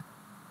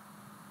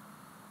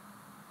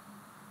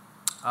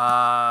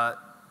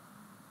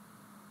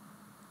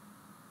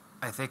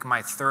 I think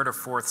my third or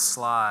fourth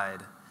slide,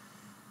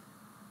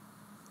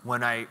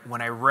 when I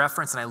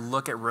reference and I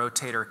look at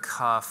rotator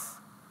cuff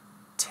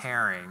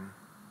tearing,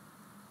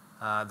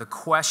 the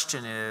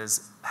question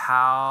is,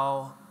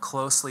 how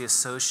closely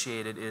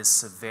associated is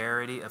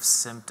severity of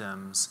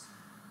symptoms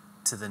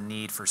to the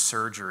need for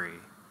surgery?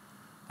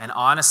 And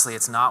honestly,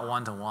 it's not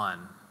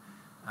one-to-one.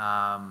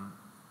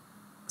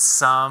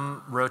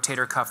 Some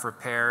rotator cuff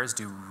repairs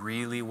do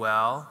really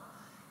well,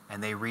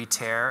 and they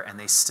re-tear, and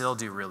they still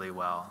do really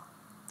well.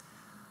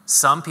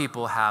 Some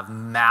people have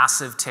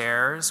massive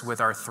tears with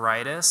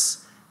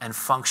arthritis and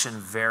function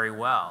very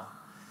well.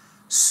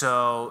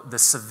 So the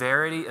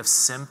severity of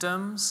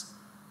symptoms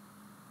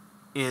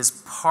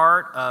is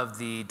part of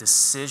the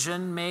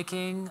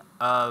decision-making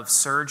of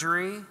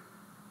surgery,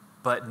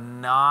 but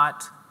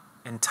not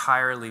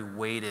entirely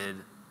weighted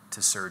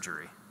to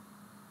surgery.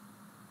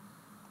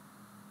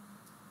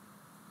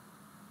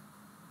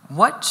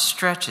 What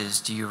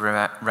stretches do you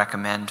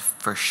recommend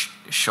for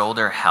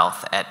shoulder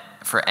health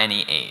for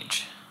any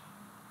age?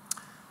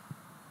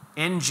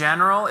 In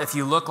general, if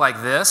you look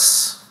like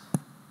this,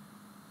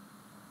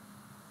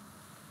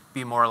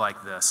 be more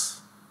like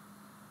this.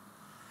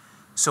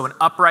 So an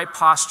upright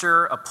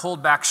posture, a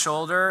pulled back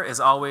shoulder is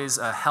always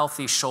a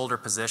healthy shoulder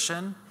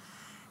position.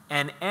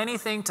 And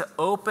anything to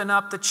open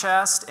up the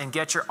chest and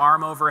get your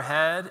arm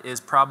overhead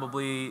is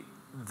probably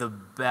the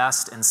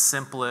best and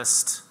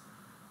simplest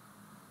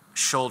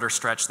shoulder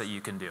stretch that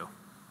you can do.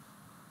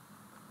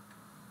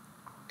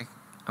 I'm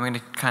going to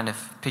kind of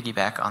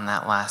piggyback on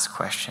that last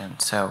question.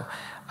 So,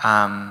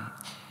 can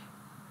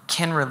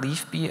any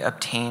relief be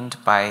obtained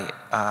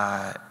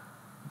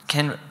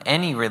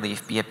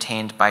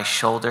by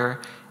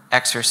shoulder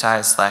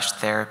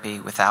exercise/therapy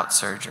without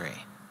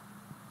surgery?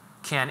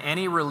 Can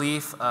any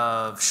relief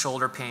of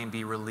shoulder pain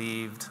be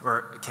relieved,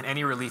 or can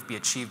any relief be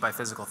achieved by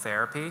physical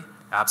therapy?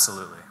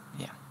 Absolutely.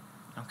 Yeah.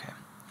 Okay.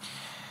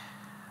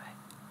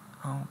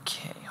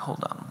 Okay,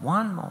 hold on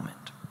one moment.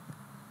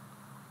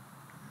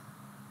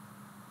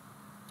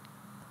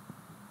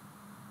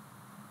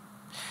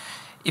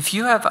 If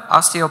you have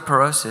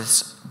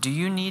osteoporosis, do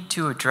you need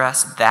to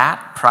address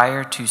that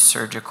prior to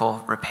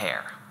surgical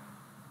repair?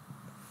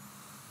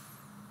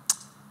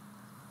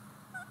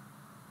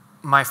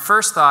 My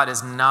first thought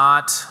is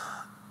not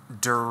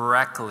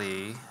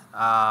directly.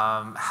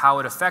 How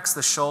it affects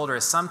the shoulder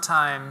is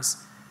sometimes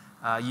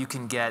you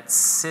can get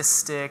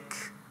cystic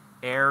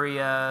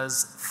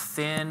areas,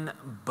 thin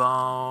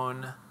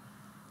bone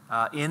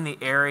in the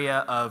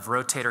area of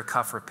rotator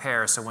cuff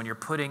repair. So when you're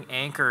putting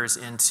anchors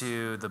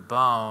into the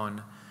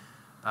bone,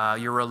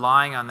 you're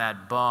relying on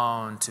that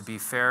bone to be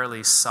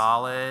fairly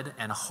solid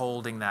and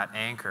holding that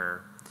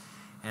anchor.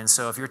 And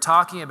so if you're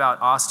talking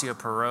about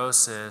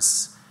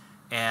osteoporosis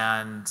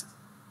and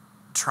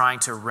trying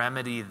to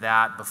remedy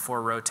that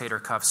before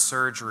rotator cuff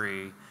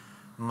surgery,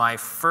 my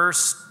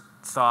first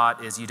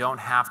thought is you don't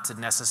have to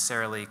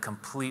necessarily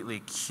completely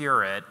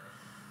cure it.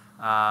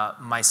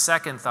 My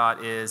second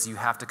thought is you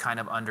have to kind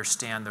of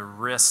understand the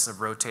risks of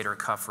rotator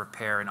cuff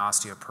repair and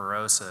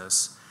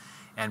osteoporosis.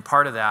 And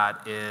part of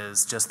that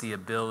is just the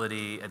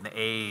ability and the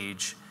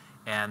age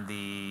and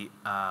the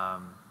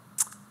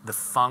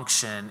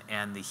function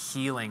and the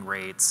healing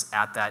rates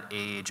at that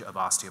age of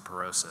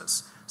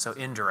osteoporosis. So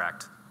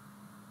indirect.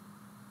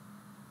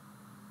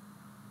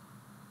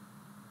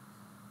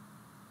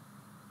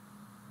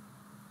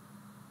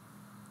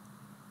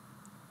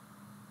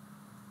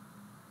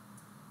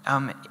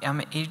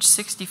 I'm age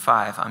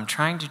 65. I'm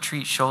trying to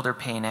treat shoulder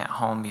pain at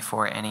home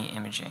before any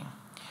imaging.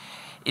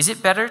 Is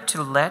it better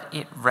to let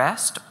it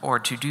rest or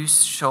to do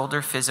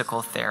shoulder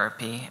physical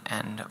therapy,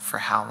 and for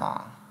how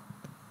long?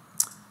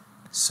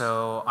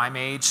 So I'm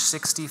age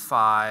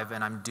 65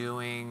 and I'm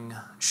doing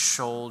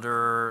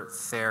shoulder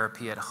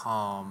therapy at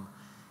home.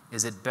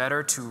 Is it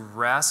better to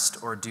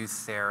rest or do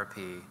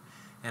therapy?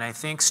 And I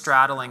think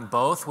straddling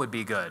both would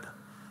be good.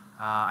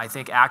 I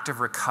think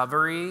active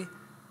recovery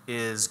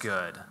is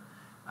good.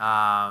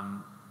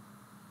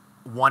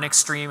 One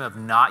extreme of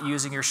not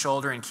using your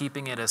shoulder and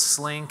keeping it a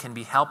sling can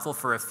be helpful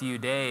for a few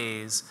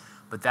days,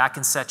 but that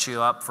can set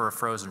you up for a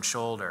frozen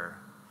shoulder.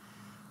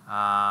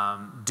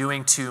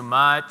 Doing too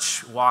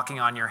much, walking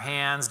on your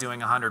hands, doing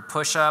 100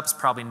 push-ups,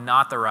 probably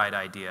not the right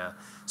idea.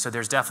 So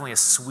there's definitely a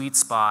sweet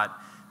spot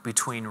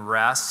between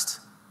rest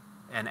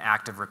and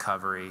active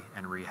recovery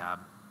and rehab.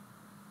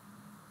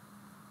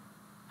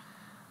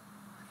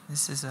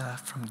 This is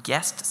from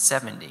guest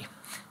 70.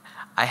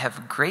 I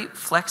have great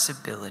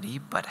flexibility,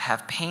 but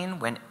have pain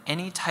when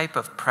any type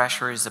of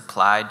pressure is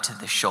applied to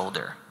the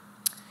shoulder.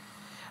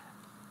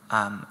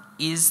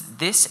 Is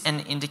this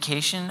an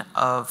indication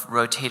of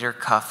rotator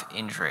cuff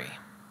injury?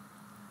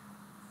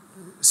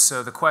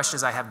 So the question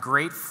is, I have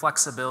great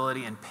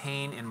flexibility and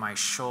pain in my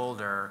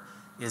shoulder.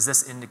 Is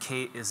this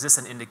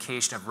an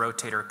indication of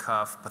rotator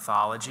cuff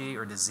pathology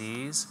or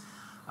disease?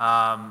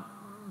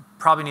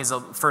 Probably needs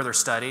a further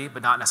study,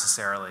 but not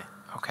necessarily.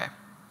 Okay.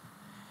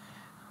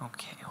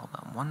 Okay, hold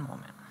on one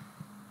moment.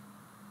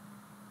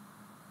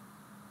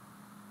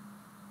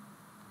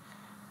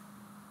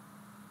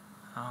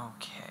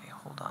 Okay,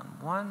 hold on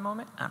one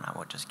moment, and I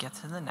will just get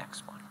to the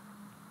next one.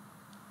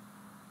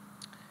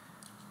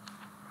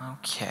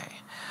 Okay.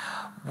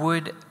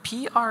 Would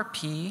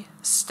PRP,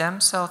 stem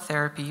cell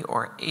therapy,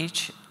 or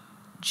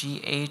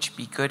HGH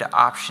be good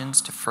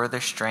options to further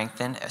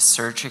strengthen a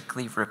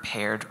surgically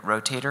repaired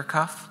rotator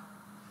cuff?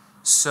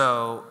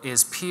 So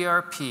is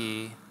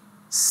PRP,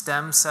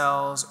 stem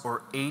cells,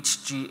 or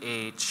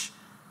HGH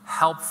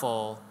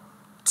helpful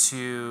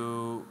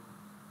to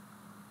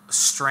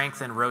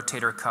strengthen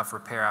rotator cuff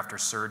repair after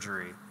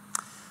surgery?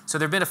 So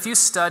there have been a few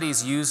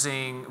studies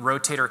using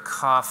rotator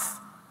cuff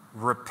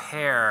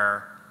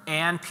repair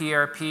and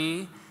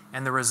PRP,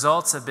 and the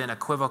results have been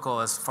equivocal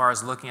as far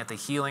as looking at the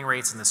healing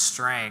rates and the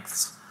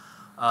strengths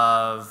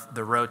of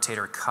the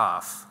rotator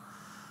cuff.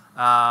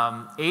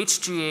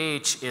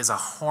 HGH is a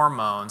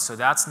hormone, so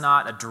that's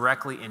not a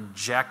directly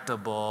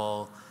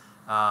injectable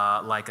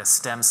like a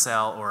stem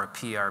cell or a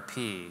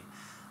PRP.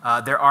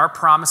 There are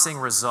promising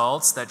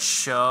results that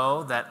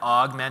show that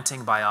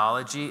augmenting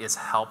biology is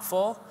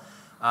helpful,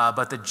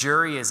 but the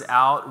jury is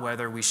out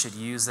whether we should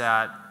use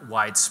that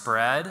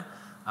widespread,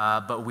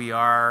 but we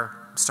are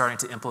starting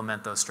to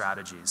implement those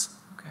strategies.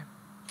 Okay.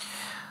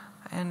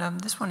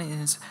 And this one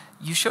is,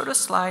 you showed a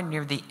slide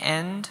near the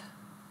end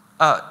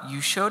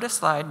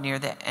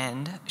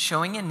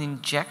showing an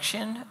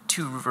injection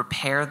to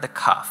repair the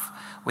cuff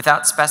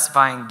without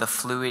specifying the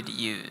fluid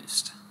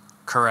used.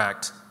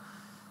 Correct.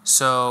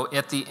 So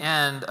at the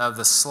end of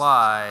the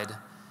slide,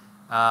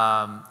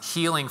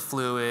 healing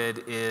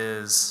fluid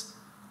is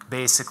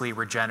basically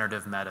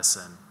regenerative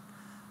medicine.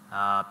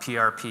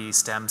 PRP,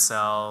 stem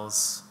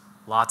cells,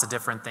 lots of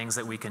different things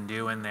that we can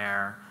do in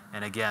there.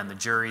 And again, the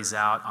jury's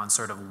out on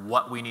sort of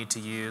what we need to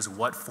use,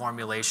 what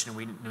formulation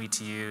we need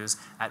to use,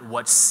 at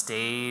what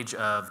stage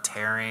of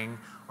tearing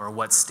or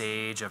what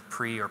stage of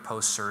pre or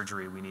post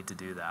surgery we need to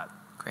do that.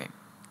 Great.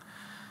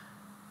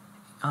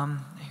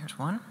 Here's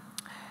one.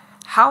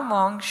 How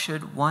long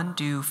should one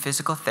do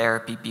physical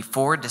therapy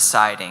before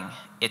deciding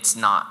it's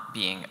not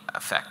being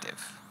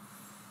effective?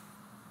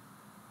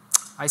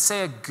 I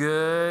say a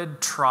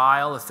good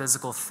trial of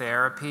physical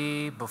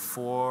therapy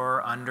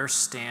before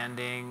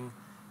understanding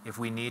if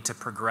we need to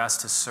progress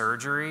to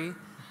surgery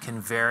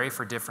can vary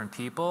for different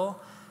people,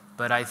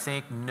 but I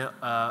think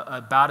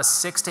about a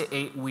 6 to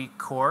 8 week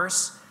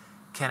course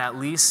can at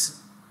least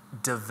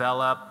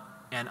develop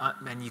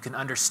and you can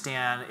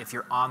understand if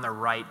you're on the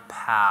right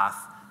path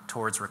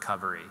towards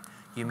recovery.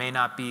 You may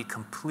not be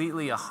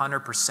completely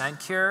 100%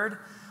 cured,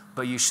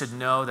 but you should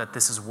know that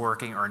this is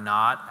working or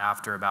not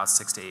after about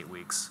 6 to 8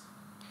 weeks.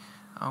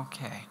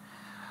 Okay.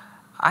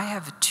 I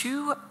have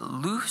 2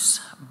 loose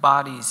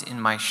bodies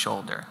in my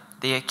shoulder.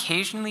 They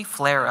occasionally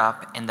flare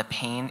up and the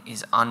pain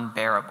is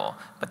unbearable,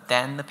 but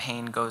then the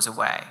pain goes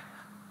away.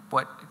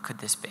 What could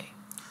this be?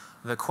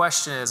 The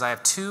question is, I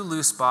have 2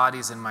 loose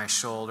bodies in my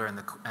shoulder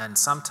and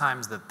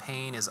sometimes the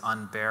pain is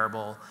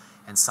unbearable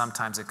and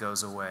sometimes it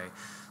goes away.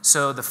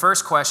 So the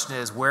first question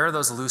is, where are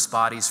those loose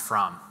bodies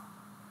from?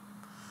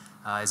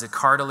 Is it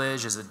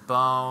cartilage? Is it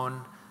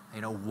bone?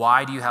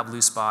 Why do you have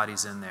loose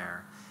bodies in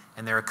there?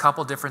 And there are a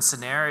couple different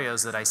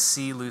scenarios that I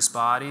see loose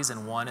bodies,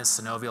 and one is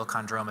synovial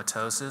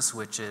chondromatosis,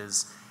 which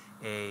is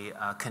a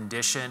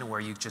condition where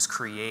you just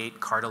create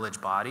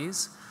cartilage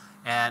bodies,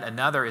 and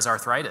another is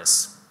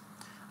arthritis.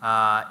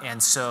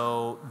 And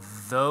so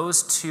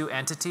those 2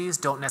 entities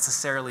don't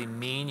necessarily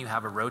mean you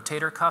have a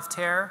rotator cuff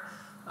tear,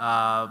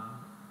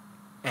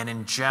 and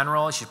in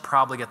general, you should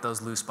probably get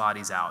those loose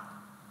bodies out.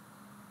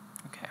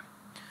 Okay.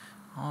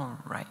 All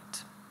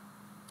right.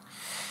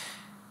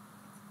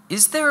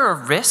 Is there a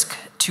risk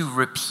to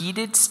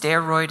repeated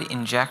steroid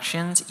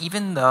injections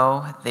even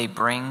though they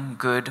bring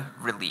good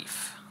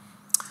relief?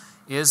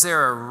 Is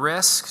there a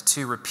risk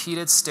to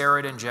repeated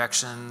steroid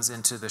injections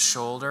into the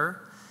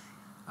shoulder?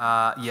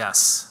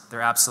 Yes,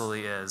 there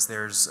absolutely is.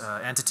 There's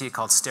an entity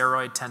called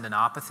steroid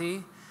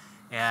tendinopathy,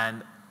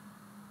 and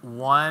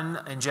one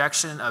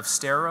injection of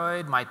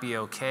steroid might be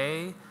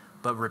okay,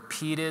 but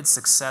repeated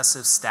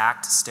successive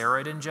stacked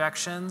steroid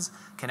injections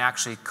can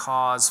actually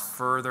cause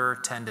further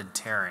tendon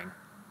tearing.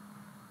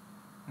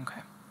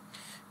 Okay,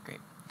 great.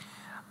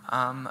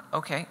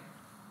 Okay,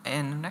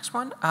 and the next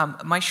one.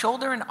 My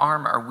shoulder and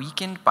arm are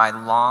weakened by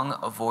long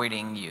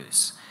avoiding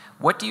use.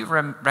 What do you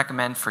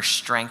recommend for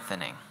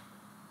strengthening?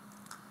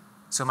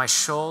 So my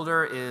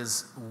shoulder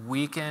is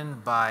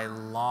weakened by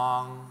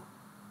long...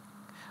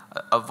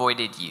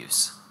 avoided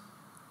use.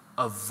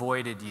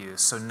 Avoided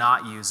use, so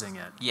not using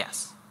it.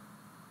 Yes.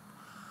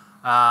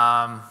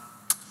 Kind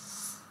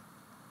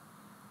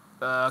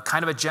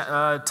of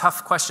a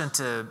tough question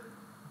to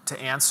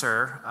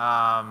answer.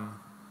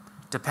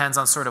 Depends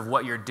on sort of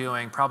what you're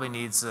doing. Probably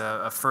needs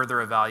a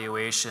further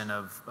evaluation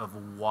of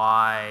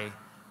why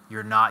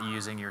you're not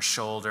using your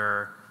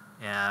shoulder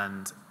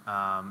and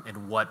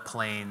in what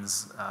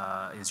planes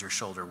is your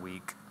shoulder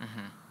weak.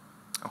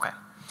 Mm-hmm. Okay,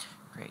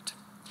 great.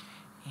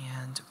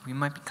 And we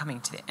might be coming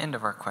to the end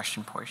of our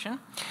question portion.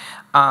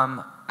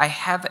 I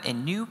have a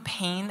new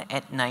pain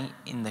at night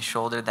in the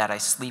shoulder that I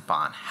sleep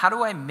on. How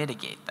do I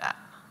mitigate that?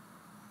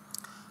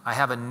 I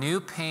have a new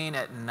pain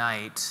at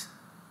night.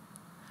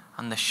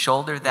 On the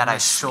shoulder that I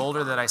sleep on.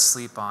 shoulder that I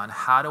sleep on.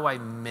 How do I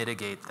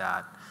mitigate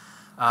that?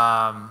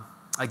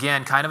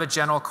 Again, kind of a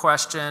general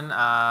question.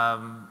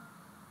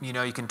 You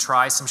know, you can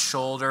try some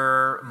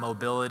shoulder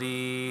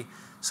mobility,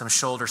 some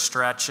shoulder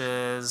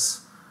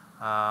stretches.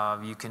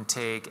 You can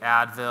take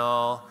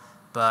Advil,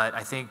 but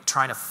I think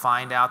trying to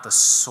find out the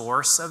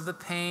source of the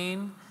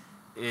pain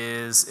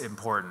is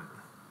important.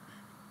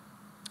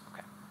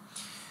 Okay.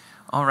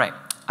 All right.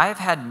 I've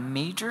had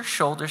major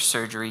shoulder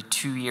surgery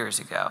 2 years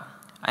ago.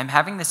 I'm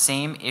having the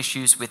same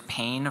issues with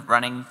pain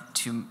running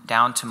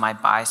down to my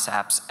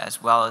biceps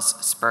as well as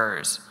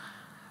spurs.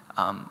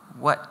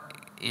 What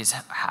is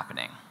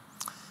happening?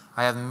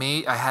 I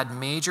had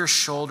major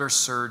shoulder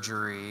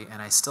surgery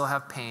and I still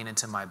have pain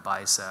into my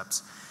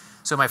biceps.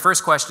 So my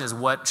first question is,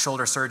 what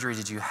shoulder surgery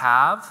did you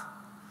have?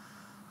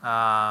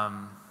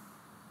 And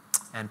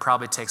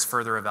probably takes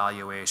further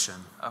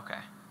evaluation. Okay.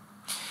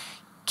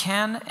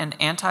 Can an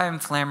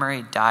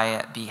anti-inflammatory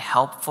diet be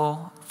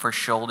helpful for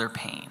shoulder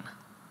pain?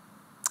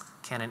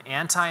 Can an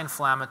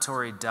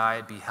anti-inflammatory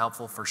diet be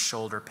helpful for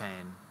shoulder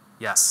pain?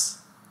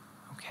 Yes.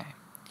 Okay.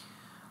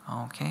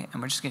 Okay,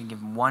 and we're just going to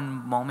give one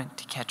moment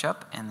to catch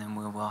up, and then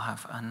we will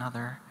have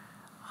another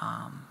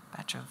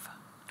batch of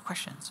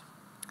questions.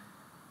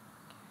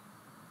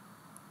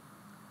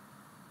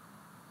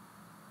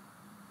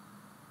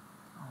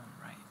 All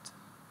right.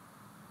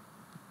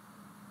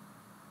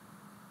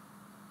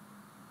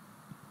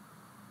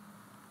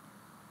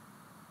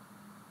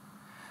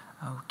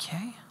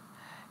 Okay,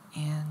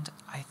 and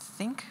I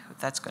think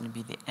that's going to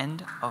be the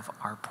end of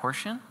our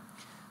portion.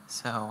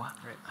 So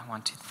Great. I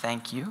want to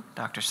thank you,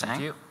 Dr. Seng.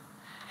 Thank you.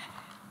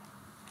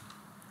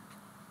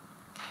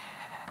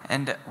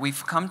 And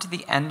we've come to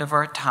the end of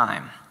our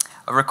time.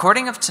 A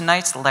recording of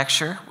tonight's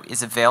lecture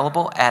is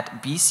available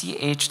at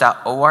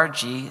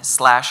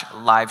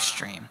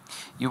bch.org/livestream.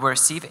 You will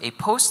receive a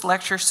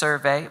post-lecture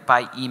survey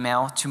by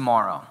email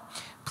tomorrow.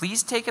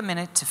 Please take a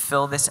minute to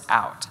fill this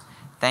out.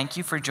 Thank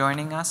you for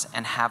joining us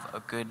and have a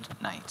good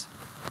night.